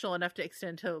intersectional enough to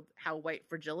extend to how white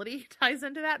fragility ties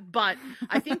into that, but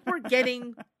I think we're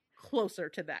getting closer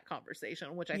to that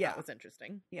conversation, which I thought was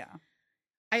interesting. Yeah.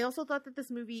 I also thought that this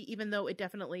movie, even though it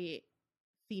definitely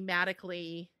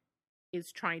thematically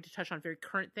is trying to touch on very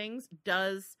current things,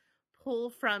 does pull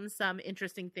from some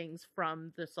interesting things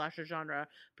from the slasher genre.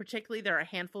 Particularly, there are a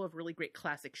handful of really great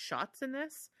classic shots in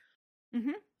this.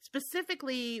 Mm-hmm.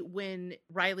 Specifically when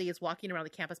Riley is walking around the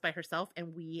campus by herself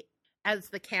and as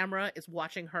the camera is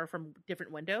watching her from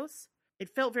different windows, it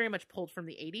felt very much pulled from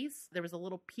the 80s. There was a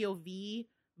little POV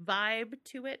vibe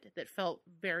to it that felt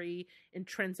very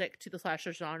intrinsic to the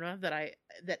slasher genre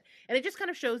and it just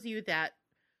kind of shows you that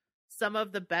some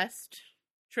of the best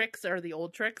tricks are the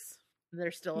old tricks.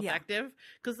 They're still effective,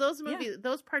 because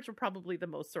those parts were probably the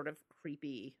most sort of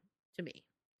creepy to me.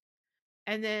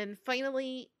 And then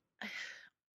finally,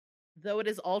 though it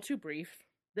is all too brief,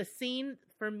 The scene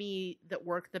for me that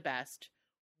worked the best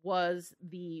was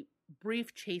the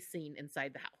brief chase scene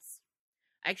inside the house.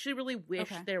 I actually really wish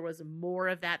there was more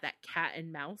of that cat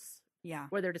and mouse. Yeah.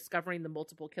 Where they're discovering the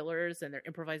multiple killers and they're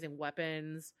improvising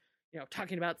weapons,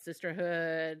 talking about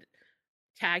sisterhood,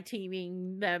 tag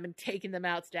teaming them and taking them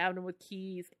out, stabbing them with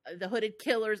keys, the hooded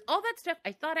killers, all that stuff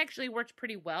I thought actually worked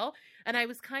pretty well. And I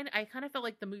kind of felt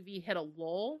like the movie hit a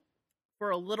lull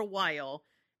for a little while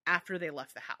after they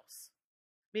left the house.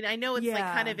 I mean, I know it's like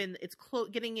kind of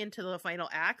getting into the final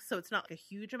act, so it's not like a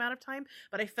huge amount of time,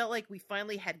 but I felt like we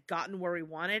finally had gotten where we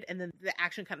wanted, and then the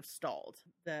action kind of stalled.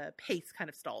 The pace kind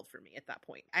of stalled for me at that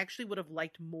point. I actually would have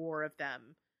liked more of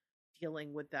them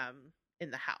dealing with them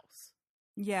in the house.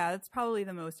 Yeah, that's probably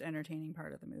the most entertaining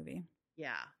part of the movie.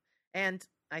 Yeah. And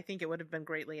I think it would have been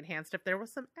greatly enhanced if there was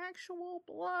some actual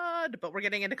blood, but we're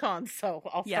getting into cons, so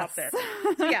I'll stop there.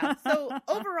 So yeah, so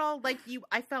overall, like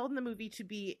I found the movie to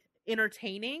be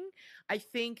entertaining. I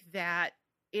think that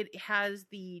it has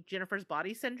the Jennifer's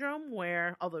Body syndrome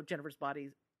where, although Jennifer's Body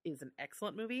is an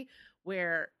excellent movie,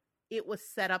 where it was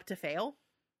set up to fail.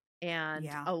 And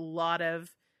a lot of,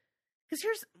 because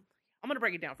I'm going to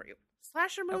break it down for you.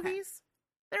 Slasher movies,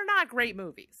 they're not great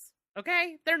movies.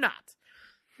 Okay? They're not.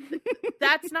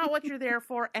 That's not what you're there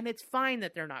for. And it's fine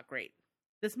that they're not great.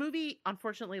 This movie,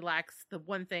 unfortunately, lacks the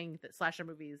one thing that slasher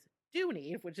movies do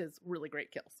need, which is really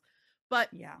great kills. But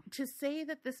to say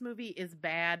that this movie is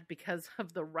bad because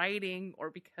of the writing or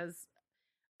because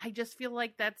I just feel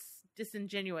like that's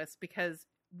disingenuous because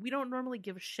we don't normally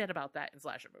give a shit about that in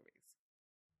slasher movies.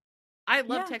 I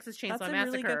love Texas Chainsaw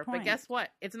Massacre, really but guess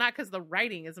what? It's not because the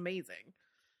writing is amazing.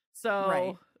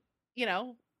 So,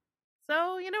 I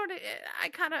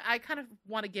kind of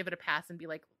want to give it a pass and be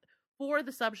like, for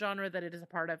the subgenre that it is a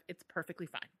part of, it's perfectly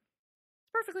fine.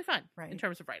 It's perfectly fine in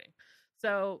terms of writing.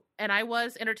 So, and I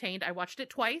was entertained. I watched it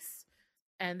twice,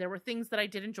 and there were things that I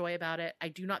did enjoy about it. I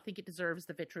do not think it deserves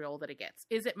the vitriol that it gets.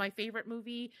 Is it my favorite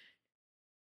movie?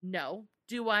 No.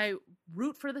 Do I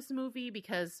root for this movie?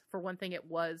 Because, for one thing, it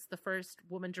was the first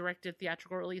woman-directed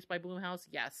theatrical release by Blumhouse?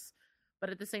 Yes.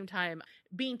 But at the same time,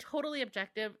 being totally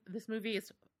objective, this movie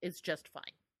is just fine.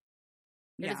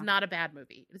 It is not a bad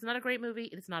movie. It is not a great movie.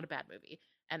 It is not a bad movie.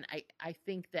 And I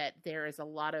think that there is a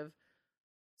lot of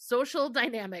social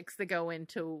dynamics that go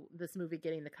into this movie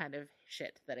getting the kind of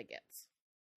shit that it gets.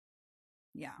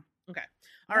 Yeah. Okay.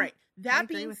 All right. That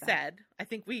being said, I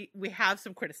think we have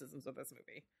some criticisms of this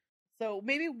movie. So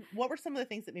maybe what were some of the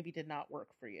things that maybe did not work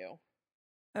for you?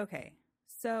 Okay.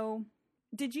 So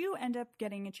did you end up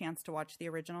getting a chance to watch the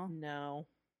original? No.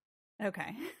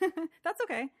 Okay. That's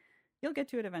okay. You'll get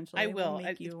to it eventually. I will.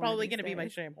 It's probably going to be my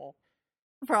shame hole.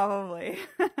 Probably.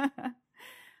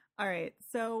 All right.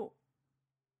 So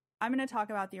I'm going to talk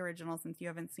about the original since you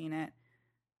haven't seen it.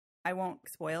 I won't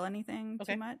spoil anything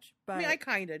too much, but I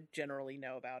kind of generally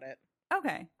know about it.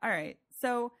 Okay. All right.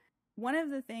 So one of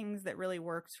the things that really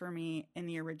works for me in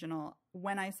the original,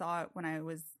 when I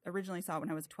originally saw it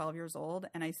when I was 12 years old,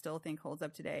 and I still think holds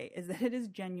up today, is that it is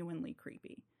genuinely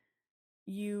creepy.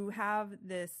 You have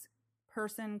this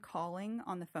person calling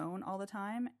on the phone all the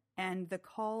time, and the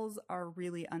calls are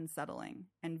really unsettling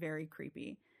and very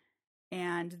creepy.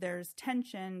 And there's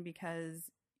tension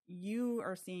because you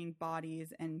are seeing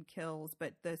bodies and kills,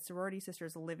 but the sorority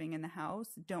sisters living in the house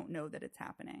don't know that it's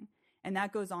happening. And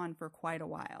that goes on for quite a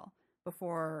while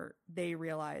before they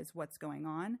realize what's going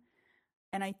on.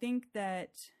 And I think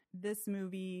that this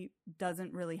movie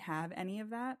doesn't really have any of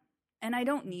that. And I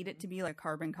don't need it to be like a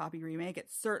carbon copy remake. It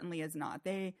certainly is not.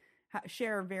 They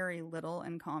share very little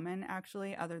in common,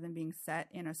 actually, other than being set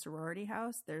in a sorority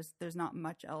house. There's not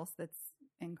much else that's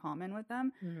in common with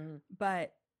them. Mm-hmm.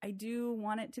 But I do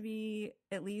want it to be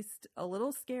at least a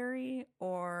little scary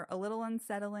or a little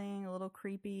unsettling, a little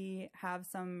creepy, have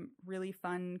some really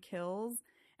fun kills.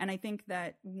 And I think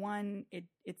that one,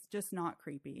 it's just not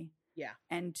creepy. Yeah.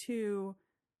 And two,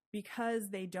 because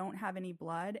they don't have any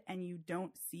blood and you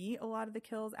don't see a lot of the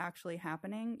kills actually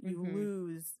happening, you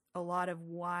lose a lot of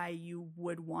why you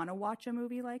would want to watch a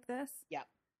movie like this. Yeah,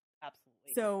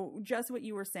 absolutely. So just what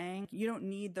you were saying, you don't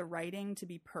need the writing to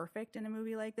be perfect in a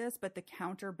movie like this, but the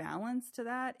counterbalance to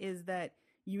that is that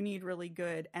you need really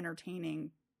good,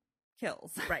 entertaining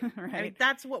kills. Right. Right. I mean,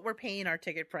 that's what we're paying our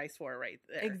ticket price for right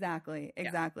there. Exactly.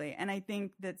 Yeah. And I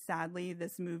think that sadly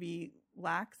this movie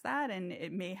lacks that, and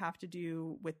it may have to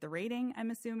do with the rating,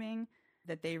 I'm assuming,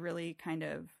 that they really kind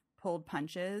of pulled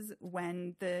punches.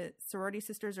 When the sorority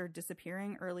sisters are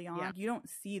disappearing early on, you don't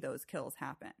see those kills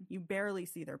happen. You barely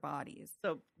see their bodies.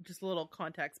 So just a little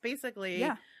context. Basically,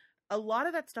 a lot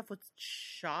of that stuff was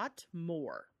shot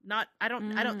more.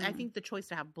 I think the choice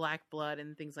to have black blood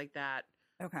and things like that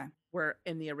Okay. were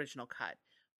in the original cut.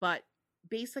 But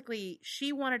basically,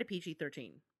 she wanted a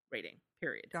PG-13 rating,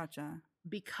 period. Gotcha.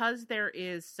 Because there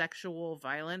is sexual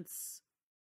violence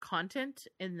content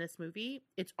in this movie,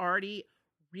 it's already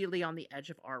really on the edge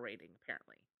of R rating,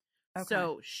 apparently. Okay.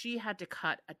 So she had to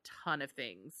cut a ton of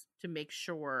things to make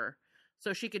sure.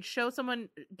 So she could show someone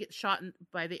get shot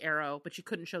by the arrow, but she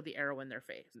couldn't show the arrow in their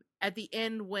face. At the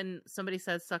end, when somebody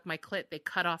says, suck my clit, they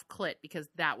cut off clit because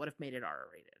that would have made it R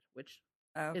rated, which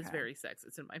is very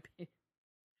sexist in my opinion.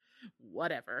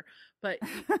 Whatever. But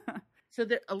so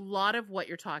there, a lot of what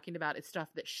you're talking about is stuff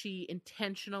that she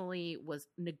intentionally was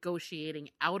negotiating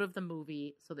out of the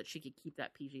movie so that she could keep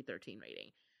that PG-13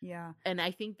 rating. Yeah. And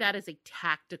I think that is a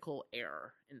tactical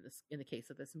error in the case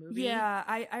of this movie. Yeah,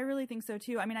 I really think so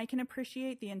too. I mean, I can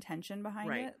appreciate the intention behind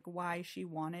Right. it, why she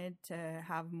wanted to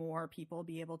have more people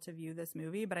be able to view this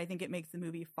movie, but I think it makes the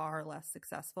movie far less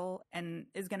successful and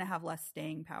is going to have less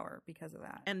staying power because of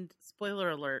that. And spoiler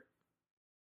alert,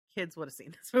 kids would have seen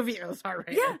this movie. It was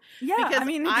R-rated. Yeah. Because I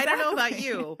mean, I don't know about exactly.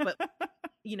 you, but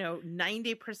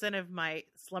 90% of my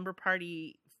slumber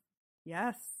party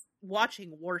Yes.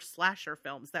 watching were slasher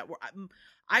films that were.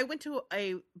 I went to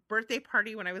a birthday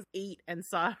party when I was 8 and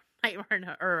saw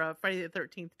Nightmare or Friday the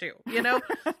 13th too.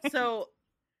 So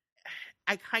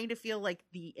I kind of feel like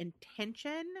the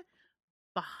intention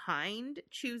behind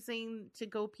choosing to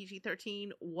go PG-13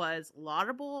 was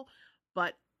laudable,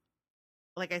 but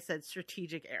like I said,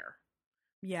 strategic error.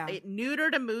 Yeah. It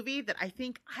neutered a movie that I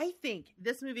think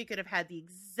this movie could have had the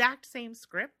exact same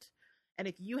script, and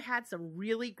if you had some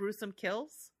really gruesome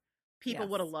kills, people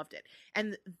would have loved it.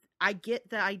 And I get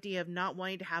the idea of not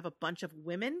wanting to have a bunch of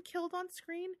women killed on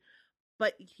screen,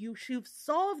 but you've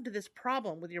solved this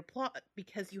problem with your plot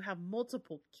because you have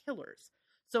multiple killers.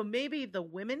 So maybe the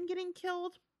women getting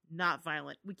killed, not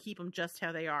violent. We keep them just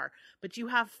how they are. But you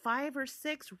have 5 or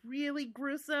 6 really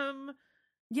gruesome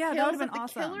Yeah, that kills would have of been the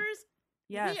awesome. killers.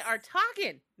 Yes. We are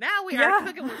talking. Now we are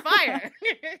cooking with fire.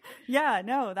 Yeah,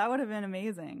 no, that would have been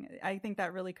amazing. I think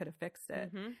that really could have fixed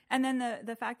it. Mm-hmm. And then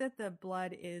the fact that the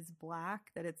blood is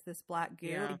black, that it's this black goo,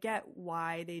 Yeah. I get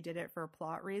why they did it for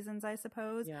plot reasons, I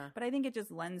suppose. Yeah. But I think it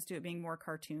just lends to it being more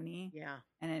cartoony. Yeah.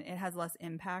 And it has less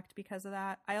impact because of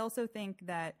that. I also think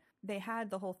that they had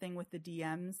the whole thing with the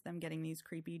DMs, them getting these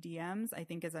creepy DMs, I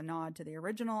think is a nod to the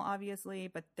original, obviously,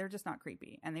 but they're just not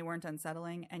creepy and they weren't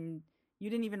unsettling. And you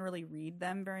didn't even really read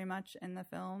them very much in the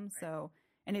film. Right. So,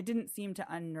 and it didn't seem to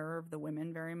unnerve the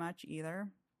women very much either.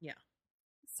 Yeah.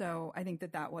 So I think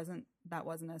that wasn't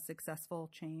a successful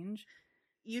change.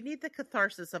 You need the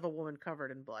catharsis of a woman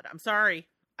covered in blood. I'm sorry.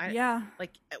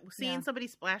 Like seeing somebody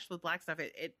splashed with black stuff,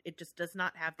 it just does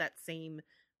not have that same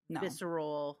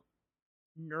visceral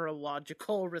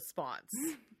neurological response.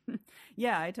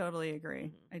 Yeah, I totally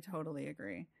agree. Mm-hmm. I totally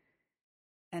agree.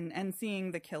 And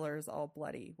seeing the killers all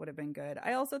bloody would have been good.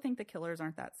 I also think the killers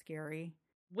aren't that scary.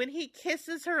 When he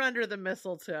kisses her under the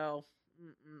mistletoe,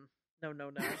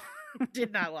 no.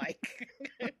 Did not like.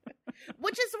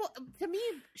 Which is, to me,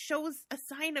 shows a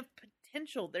sign of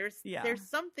potential. There's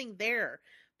something there.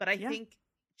 But I think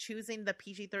choosing the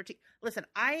PG-13... Listen,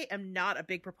 I am not a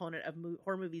big proponent of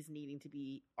horror movies needing to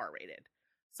be R-rated.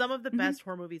 Some of the best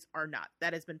horror movies are not.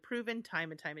 That has been proven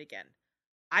time and time again.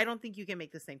 I don't think you can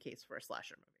make the same case for a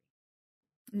slasher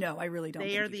movie. No, I really don't.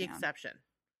 They are the exception.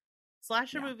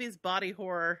 Slasher movies, body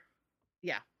horror,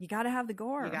 you got to have the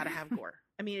gore. You got to have gore.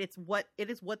 I mean, it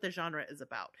is what the genre is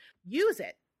about. Use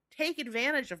it. Take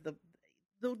advantage of the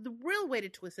real way to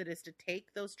twist it is to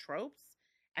take those tropes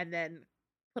and then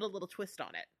put a little twist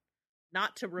on it,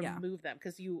 not to remove them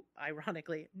because you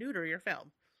ironically neuter your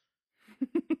film.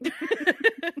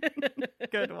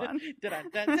 Good one.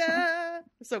 Da-da-da-da.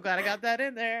 So glad I got that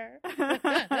in there.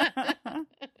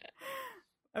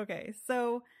 Okay,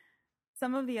 so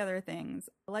some of the other things,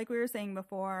 like we were saying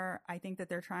before, I think that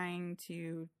they're trying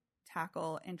to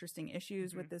tackle interesting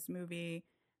issues with this movie,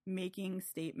 making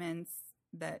statements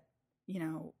that,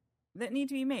 that need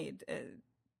to be made,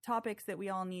 topics that we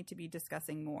all need to be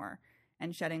discussing more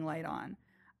and shedding light on.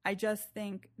 I just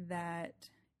think that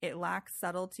it lacks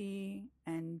subtlety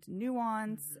and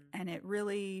nuance, and it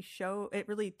really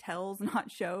tells, not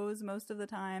shows most of the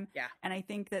time. Yeah. And I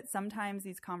think that sometimes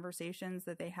these conversations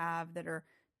that they have that are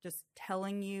just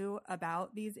telling you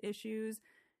about these issues,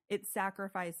 it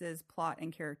sacrifices plot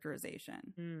and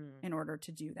characterization in order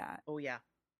to do that. Oh yeah.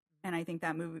 And I think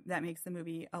that makes the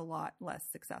movie a lot less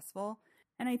successful.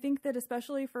 And I think that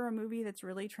especially for a movie that's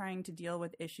really trying to deal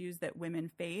with issues that women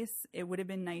face, it would have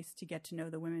been nice to get to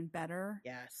know the women better.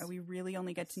 Yes. We really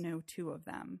only get to know 2 of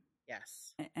them.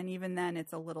 Yes. And even then,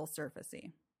 it's a little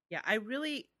surfacey. Yeah, I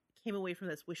really came away from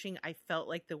this wishing I felt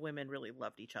like the women really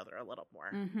loved each other a little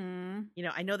more. Mm-hmm. You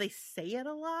know, I know they say it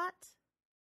a lot,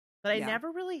 but I Yeah.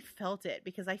 never really felt it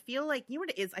because I feel like, you know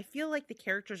what it is? I feel like the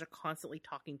characters are constantly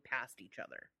talking past each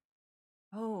other.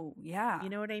 Oh, yeah. You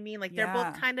know what I mean? Like, they're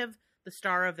both Yeah. kind of the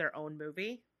star of their own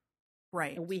movie,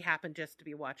 Right. and we happen just to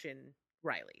be watching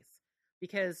Riley's.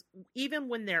 Because even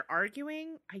when they're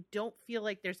arguing, I don't feel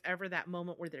like there's ever that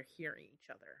moment where they're hearing each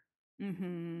other.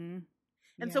 Mm-hmm.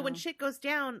 And so when shit goes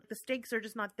down, the stakes are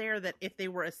just not there. That if they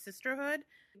were a sisterhood,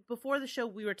 before the show,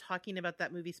 we were talking about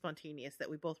that movie Spontaneous, that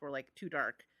we both were like, too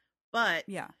dark. But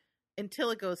Yeah.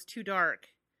 until it goes too dark,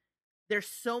 there's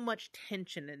so much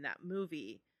tension in that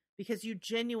movie because you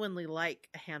genuinely like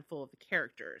a handful of the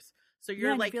characters. So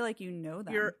you're and like, you feel like you know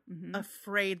them. you're Mhm.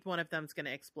 afraid one of them's going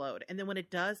to explode. And then when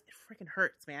it does, it freaking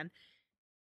hurts, man.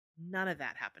 None of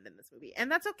that happened in this movie.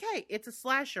 And that's okay. It's a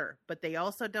slasher, but they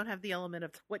also don't have the element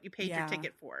of what you paid your Yeah.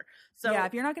 ticket for. So yeah,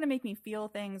 if you're not going to make me feel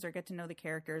things or get to know the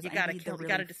characters, you I gotta need kill, the you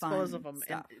really gotta dispose fun of them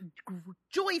stuff. in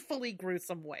joyfully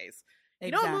gruesome ways. You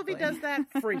Exactly. know, a movie does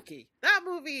that? Freaky. That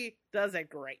movie does it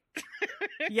great.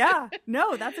 Yeah,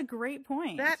 no, that's a great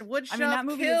point. That woodshop I mean, that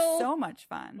movie kill is so much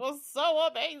fun. was so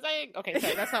amazing. Okay,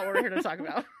 sorry, that's not what we're here to talk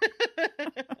about.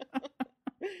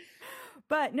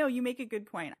 But no, you make a good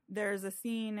point. There's a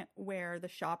scene where the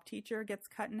shop teacher gets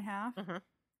cut in half. Uh-huh.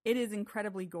 It is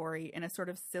incredibly gory in a sort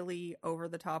of silly,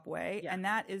 over-the-top way. Yeah. And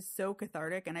that is so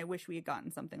cathartic. And I wish we had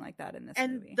gotten something like that in this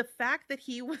And movie. the fact that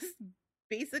he was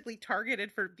basically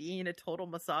targeted for being a total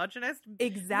misogynist.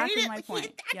 Exactly made it, my point.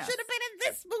 That Yes. should have been in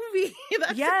this movie.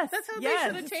 Yes, That's how yes. they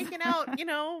should have taken out, you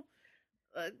know,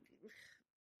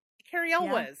 Carrie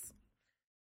Elwes.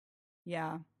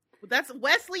 Yeah. That's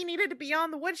Wesley needed to be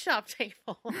on the woodshop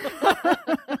table.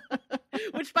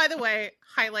 Which, by the way,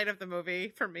 highlight of the movie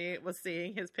for me was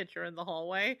seeing his picture in the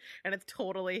hallway, and it's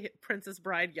totally Princess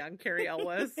Bride young Carrie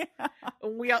Elwes.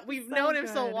 Yeah. We've So known him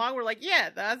so good. long. We're like, yeah,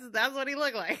 that's what he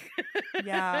looked like.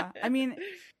 Yeah. I mean,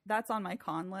 that's on my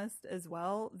con list as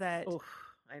well. That Oof,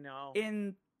 I know.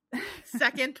 in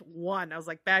Second one, I was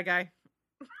like, bad guy.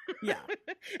 Yeah.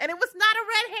 And it was not a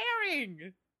red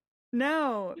herring.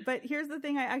 No, but here's the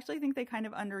thing. I actually think they kind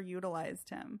of underutilized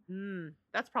him.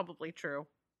 That's probably true.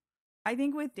 I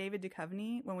think with David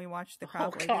Duchovny, when we watched The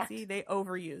Crown God. Legacy, they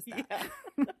overused that.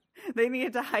 Yeah. They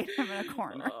needed to hide him in a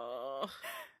corner.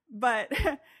 But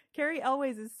Carrie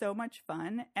Elwes is so much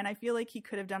fun, and I feel like he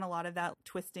could have done a lot of that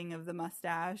twisting of the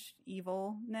mustache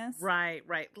evilness. Right.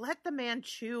 Let the man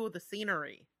chew the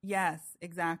scenery. Yes,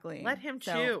 exactly. Let him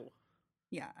So, chew.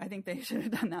 Yeah, I think they should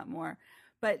have done that more.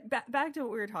 But back to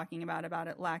what we were talking about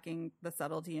it lacking the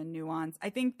subtlety and nuance.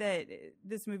 I think that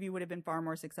this movie would have been far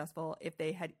more successful if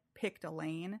they had picked a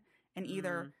lane and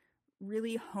either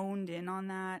really honed in on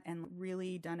that and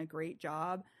really done a great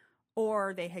job,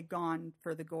 or they had gone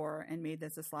for the gore and made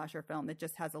this a slasher film that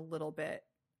just has a little bit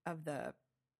of the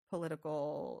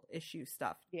political issue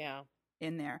stuff Yeah.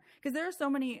 in there. Because there are so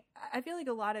many, I feel like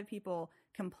a lot of people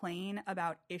complain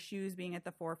about issues being at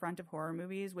the forefront of horror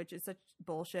movies, which is such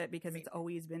bullshit because it's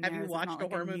always been Have there. you It's watched not a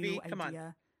like horror new movie? Come on.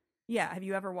 idea. Yeah, have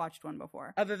you ever watched one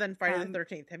before? Other than Friday the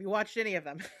 13th. Have you watched any of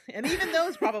them? And even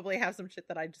those probably have some shit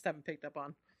that I just haven't picked up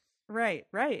on. Right.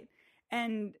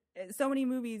 And so many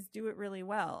movies do it really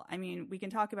well. I mean, we can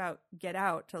talk about Get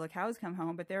Out till the cows come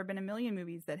home, but there have been a million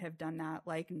movies that have done that,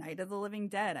 like Night of the Living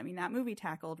Dead. I mean, that movie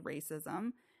tackled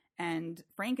racism and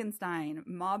Frankenstein,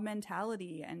 mob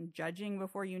mentality, and judging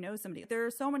before you know somebody. There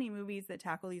are so many movies that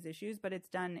tackle these issues, but it's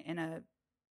done in a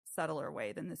subtler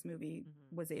way than this movie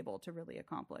was able to really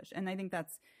accomplish. And I think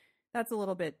that's a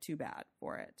little bit too bad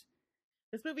for it.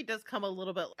 This movie does come a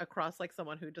little bit across like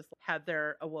someone who just had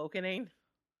their awakening.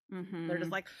 Mm-hmm. They're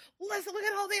just like, listen, look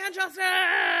at all the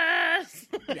injustice.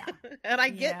 Yeah. And I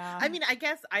get, Yeah. I mean, I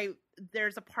guess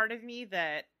there's a part of me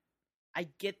that I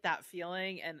get that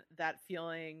feeling, and that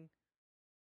feeling,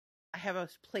 I have a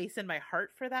place in my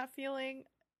heart for that feeling.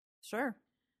 Sure.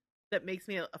 That makes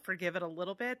me forgive it a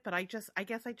little bit, but I guess I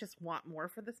just want more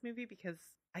for this movie because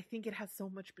I think it has so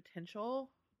much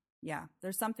potential. Yeah,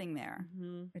 there's something there.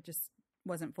 Mm-hmm. It just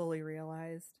wasn't fully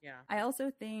realized. Yeah. I also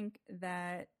think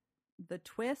that the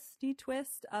twisty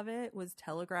twist of it was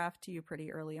telegraphed to you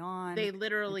pretty early on. They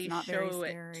literally It's not very show it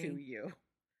scary. to you.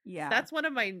 Yeah. That's one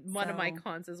of my So-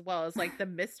 cons as well. Is like the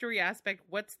mystery aspect.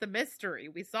 What's the mystery?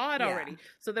 We saw it Yeah. already.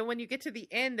 So then when you get to the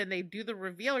end and they do the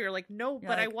reveal, you're like, no, You're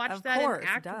but I like, watched of that course, in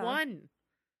Act duh. 1.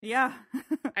 Yeah.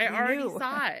 I We already knew.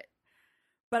 saw it.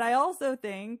 But I also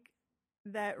think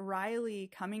that Riley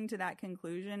coming to that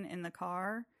conclusion in the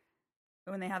car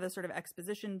when they have this sort of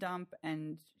exposition dump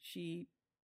and she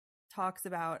talks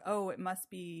about, oh, it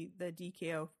must be the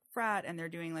DKO frat and they're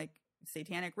doing like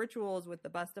satanic rituals with the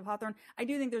bust of Hawthorne. I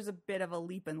do think there's a bit of a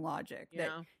leap in logic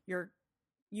that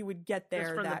you would get there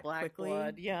just from that the black quickly.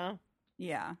 blood. Yeah.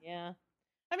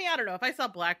 I mean, I don't know. If I saw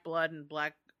black blood and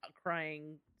black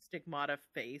crying stigmata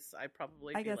face, I'd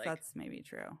probably I guess like, that's maybe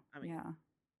true. I mean,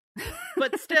 yeah.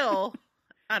 But still,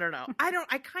 I don't know.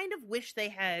 I kind of wish they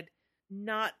had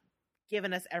not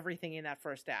given us everything in that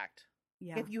first act.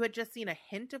 Yeah. If you had just seen a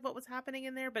hint of what was happening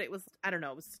in there, but it was, I don't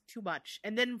know, it was too much.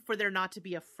 And then for there not to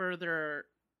be a further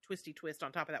twisty twist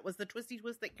on top of that. Was the twisty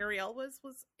twist that Cary Elwes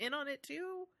was in on it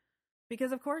too?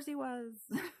 Because of course he was.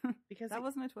 Because that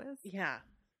wasn't a twist. Yeah.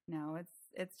 No,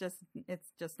 it's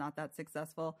just not that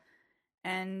successful.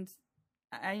 And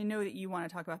I know that you want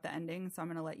to talk about the ending, so I'm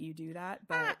going to let you do that.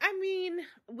 But I mean,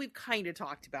 we've kind of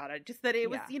talked about it. Just that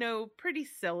it was, pretty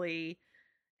silly.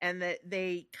 And that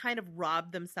they kind of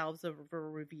robbed themselves of a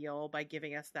reveal by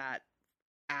giving us that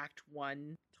Act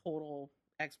 1 total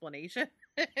explanation.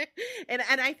 and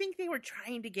I think they were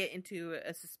trying to get into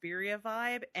a Suspiria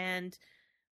vibe, and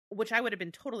which I would have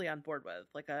been totally on board with.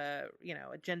 Like a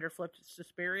gender flipped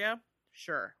Suspiria.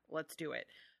 Sure, let's do it.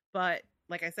 But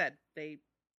like I said, they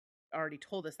already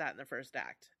told us that in the first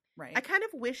act. Right. I kind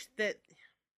of wish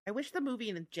the movie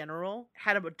in general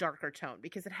had a darker tone,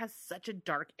 because it has such a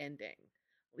dark ending.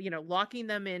 Locking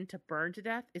them in to burn to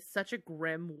death is such a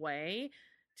grim way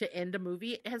to end a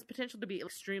movie. It has potential to be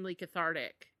extremely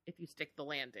cathartic if you stick the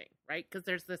landing, right? Because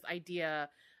there's this idea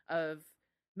of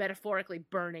metaphorically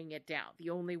burning it down. The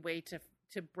only way to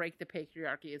break the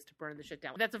patriarchy is to burn the shit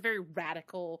down. That's a very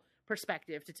radical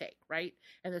perspective to take, right?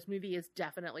 And this movie is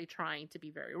definitely trying to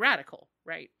be very radical,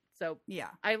 right? So yeah,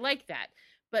 I like that.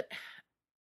 But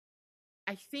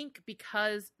I think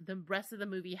because the rest of the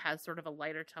movie has sort of a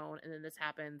lighter tone, and then this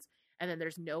happens, and then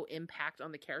there's no impact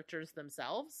on the characters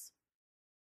themselves,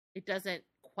 it doesn't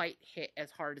quite hit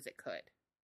as hard as it could.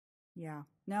 Yeah.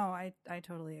 No, I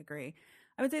totally agree.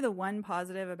 I would say the one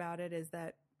positive about it is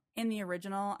that in the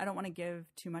original, I don't want to give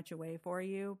too much away for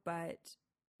you, but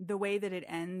the way that it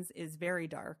ends is very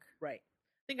dark. Right.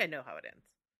 I think I know how it ends.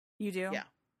 You do? Yeah.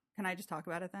 Can I just talk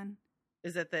about it then?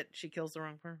 Is it that she kills the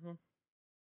wrong person?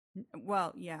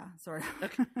 Well, yeah, sort of.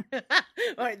 Okay.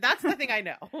 All right, that's the thing I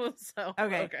know. So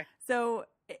okay. So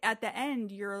at the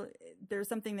end, there's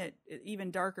something that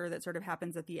even darker that sort of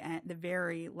happens at the end, the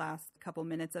very last couple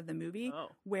minutes of the movie,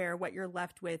 where what you're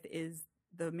left with is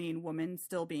the main woman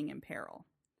still being in peril.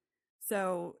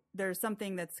 So there's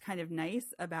something that's kind of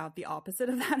nice about the opposite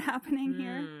of that happening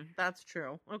here. That's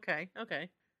true. Okay.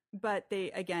 But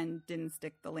they again didn't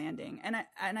stick the landing, and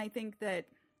I think that.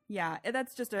 Yeah,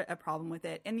 that's just a problem with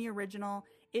it. In the original,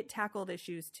 it tackled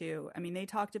issues too. I mean, they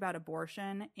talked about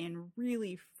abortion in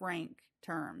really frank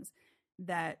terms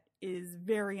that is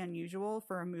very unusual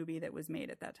for a movie that was made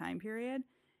at that time period.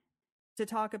 To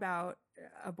talk about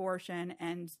abortion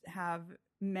and have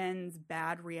men's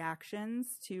bad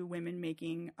reactions to women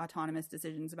making autonomous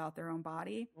decisions about their own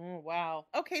body. Oh, wow.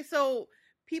 Okay, so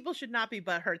people should not be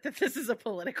butthurt that this is a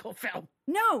political film.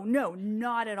 No,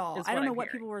 not at all. I don't know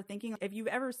what people were thinking. If you've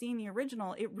ever seen the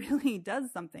original, it really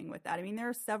does something with that. I mean, there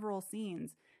are several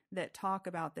scenes that talk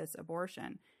about this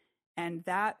abortion, and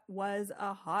that was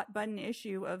a hot button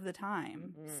issue of the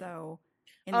time. Mm-hmm. So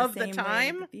in of the same the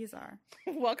time way that these are.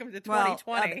 Welcome to 2020.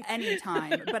 Well, of any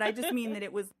time, but I just mean that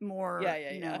it was more,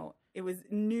 you know, it was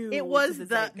new. It was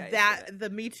the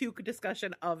Me Too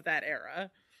discussion of that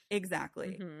era.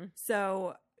 Exactly. Mm-hmm.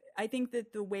 So I think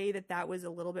that the way that was a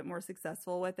little bit more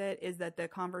successful with it is that the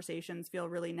conversations feel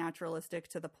really naturalistic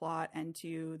to the plot and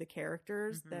to the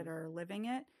characters that are living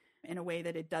it in a way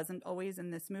that it doesn't always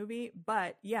in this movie.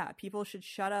 But yeah, people should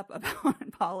shut up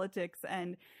about politics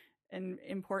and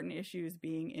important issues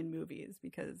being in movies,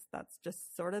 because that's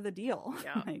just sort of the deal.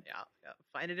 Yeah, yeah.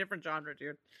 Find a different genre,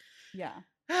 dude. Yeah.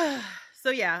 So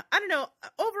yeah, I don't know.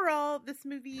 Overall, this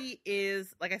movie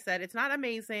is, like I said, it's not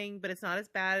amazing, but it's not as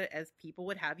bad as people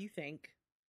would have you think.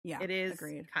 Yeah, it is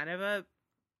agreed. Kind of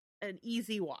an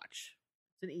easy watch.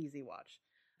 It's an easy watch.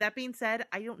 That being said,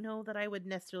 I don't know that I would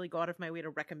necessarily go out of my way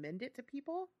to recommend it to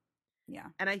people. Yeah.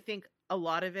 And I think a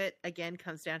lot of it, again,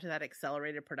 comes down to that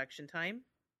accelerated production time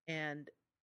and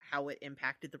how it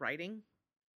impacted the writing.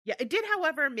 Yeah, it did,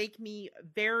 however, make me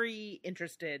very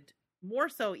interested, more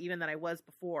so even than I was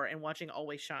before, in watching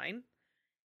Always Shine,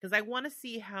 because I want to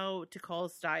see how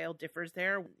Tikal's style differs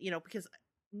there, you know, because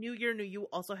New Year, New You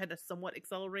also had a somewhat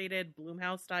accelerated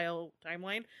Blumhouse style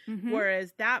timeline,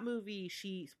 whereas that movie,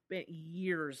 she spent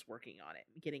years working on it,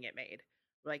 getting it made,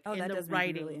 like in the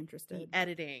writing, really the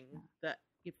editing,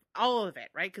 all of it,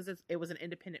 right? Because it was an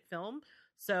independent film,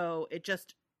 so it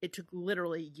took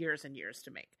literally years and years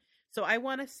to make. So I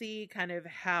want to see kind of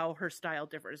how her style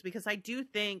differs, because I do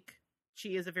think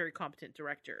she is a very competent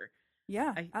director.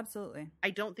 Yeah, absolutely. I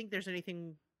don't think there's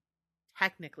anything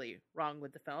technically wrong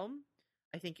with the film.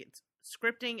 I think it's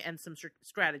scripting and some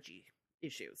strategy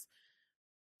issues.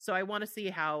 So I want to see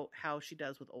how she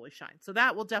does with Always Shine. So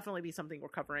that will definitely be something we're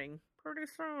covering pretty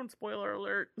soon. Spoiler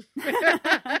alert.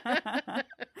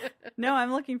 No,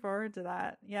 I'm looking forward to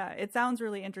that. Yeah, it sounds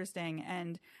really interesting.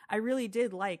 And I really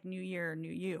did like New Year,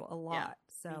 New You a lot. Yeah,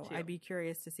 so I'd be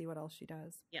curious to see what else she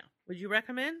does. Yeah. Would you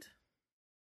recommend?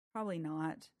 Probably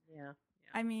not. Yeah.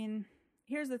 I mean,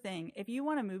 here's the thing. If you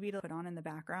want a movie to put on in the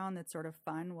background that's sort of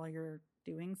fun while you're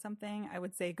doing something, I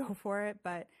would say go for it.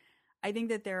 But I think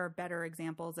that there are better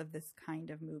examples of this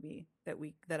kind of movie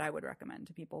that I would recommend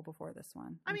to people before this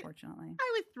one, unfortunately.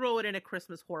 I would throw it in a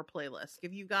Christmas horror playlist.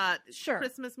 If you got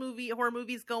Christmas horror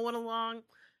movies going along,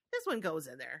 this one goes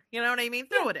in there. You know what I mean?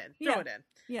 Throw it in. Throw it in.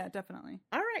 Yeah, definitely.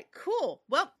 All right, cool.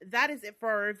 Well, that is it for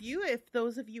our review. If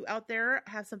those of you out there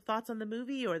have some thoughts on the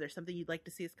movie, or there's something you'd like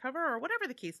to see us cover, or whatever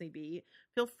the case may be,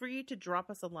 feel free to drop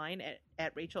us a line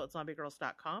at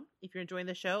Rachel@zombiegirls.com. If you're enjoying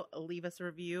the show, leave us a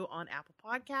review on Apple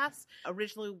Podcasts.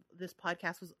 Originally, this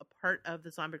podcast was a part of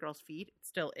the Zombie Girls feed. It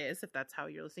still is, if that's how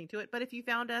you're listening to it. But if you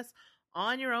found us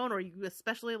on your own, or you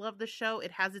especially love the show,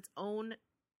 it has its own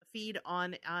feed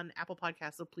on Apple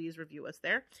Podcasts, so please review us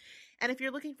there. And if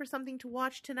you're looking for something to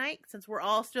watch tonight, since we're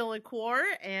all still in core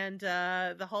and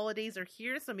the holidays are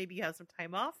here, so maybe you have some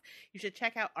time off, you should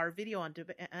check out our video on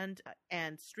demand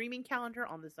and streaming calendar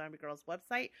on the Zombie Girls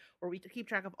website, where we keep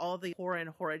track of all the horror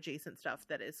and horror adjacent stuff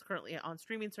that is currently on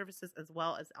streaming services as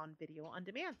well as on video on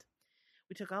demand.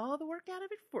 We took all the work out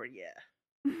of it for you.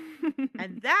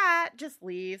 And that just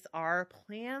leaves our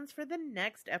plans for the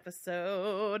next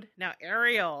episode. Now,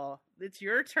 Ariel, it's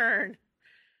your turn.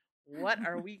 What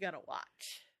are we going to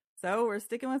watch? So we're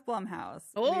sticking with Blumhouse.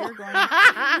 Oh,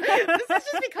 this has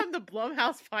just become the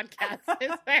Blumhouse podcast.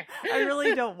 I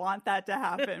really don't want that to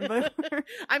happen. But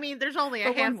I mean, there's only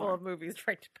a handful of movies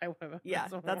directed by women. Yeah,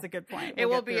 that's a good point. It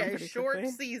will be a short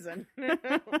season.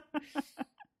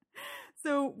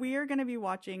 So we are going to be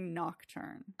watching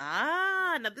Nocturne.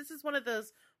 Now this is one of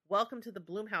those welcome to the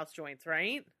Blumhouse joints,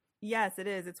 right? Yes, it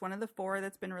is. It's one of the 4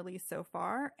 that's been released so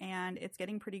far, and it's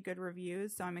getting pretty good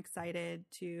reviews, so I'm excited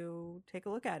to take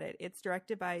a look at it. It's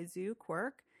directed by Zu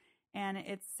Quirk, and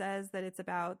it says that it's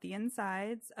about the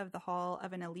insides of the hall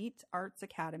of an elite arts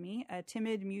academy. A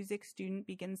timid music student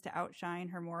begins to outshine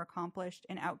her more accomplished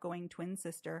and outgoing twin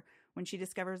sister when she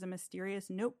discovers a mysterious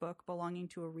notebook belonging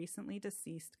to a recently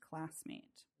deceased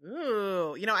classmate.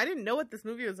 Ooh, I didn't know what this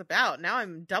movie was about. Now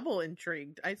I'm double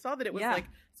intrigued. I saw that it was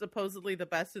supposedly the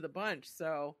best of the bunch,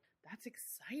 so that's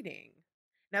exciting.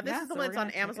 Now this is the one that's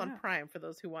on Amazon Prime for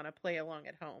those who want to play along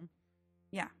at home.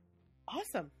 Yeah.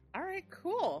 Awesome. All right,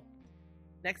 cool.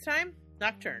 Next time,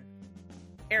 Nocturne.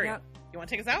 Ariel, you want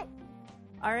to take us out?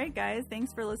 All right, guys.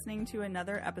 Thanks for listening to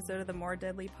another episode of the More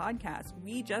Deadly podcast.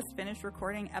 We just finished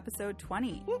recording episode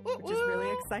 20, which is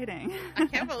really exciting. I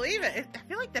can't believe it. I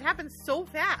feel like that happens so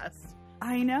fast.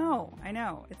 I know.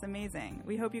 It's amazing.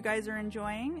 We hope you guys are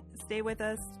enjoying. Stay with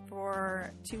us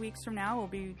for 2 weeks from now. We'll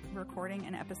be recording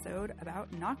an episode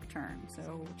about Nocturne,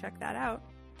 so check that out.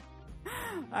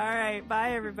 All right.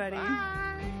 Bye, everybody.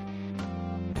 Bye.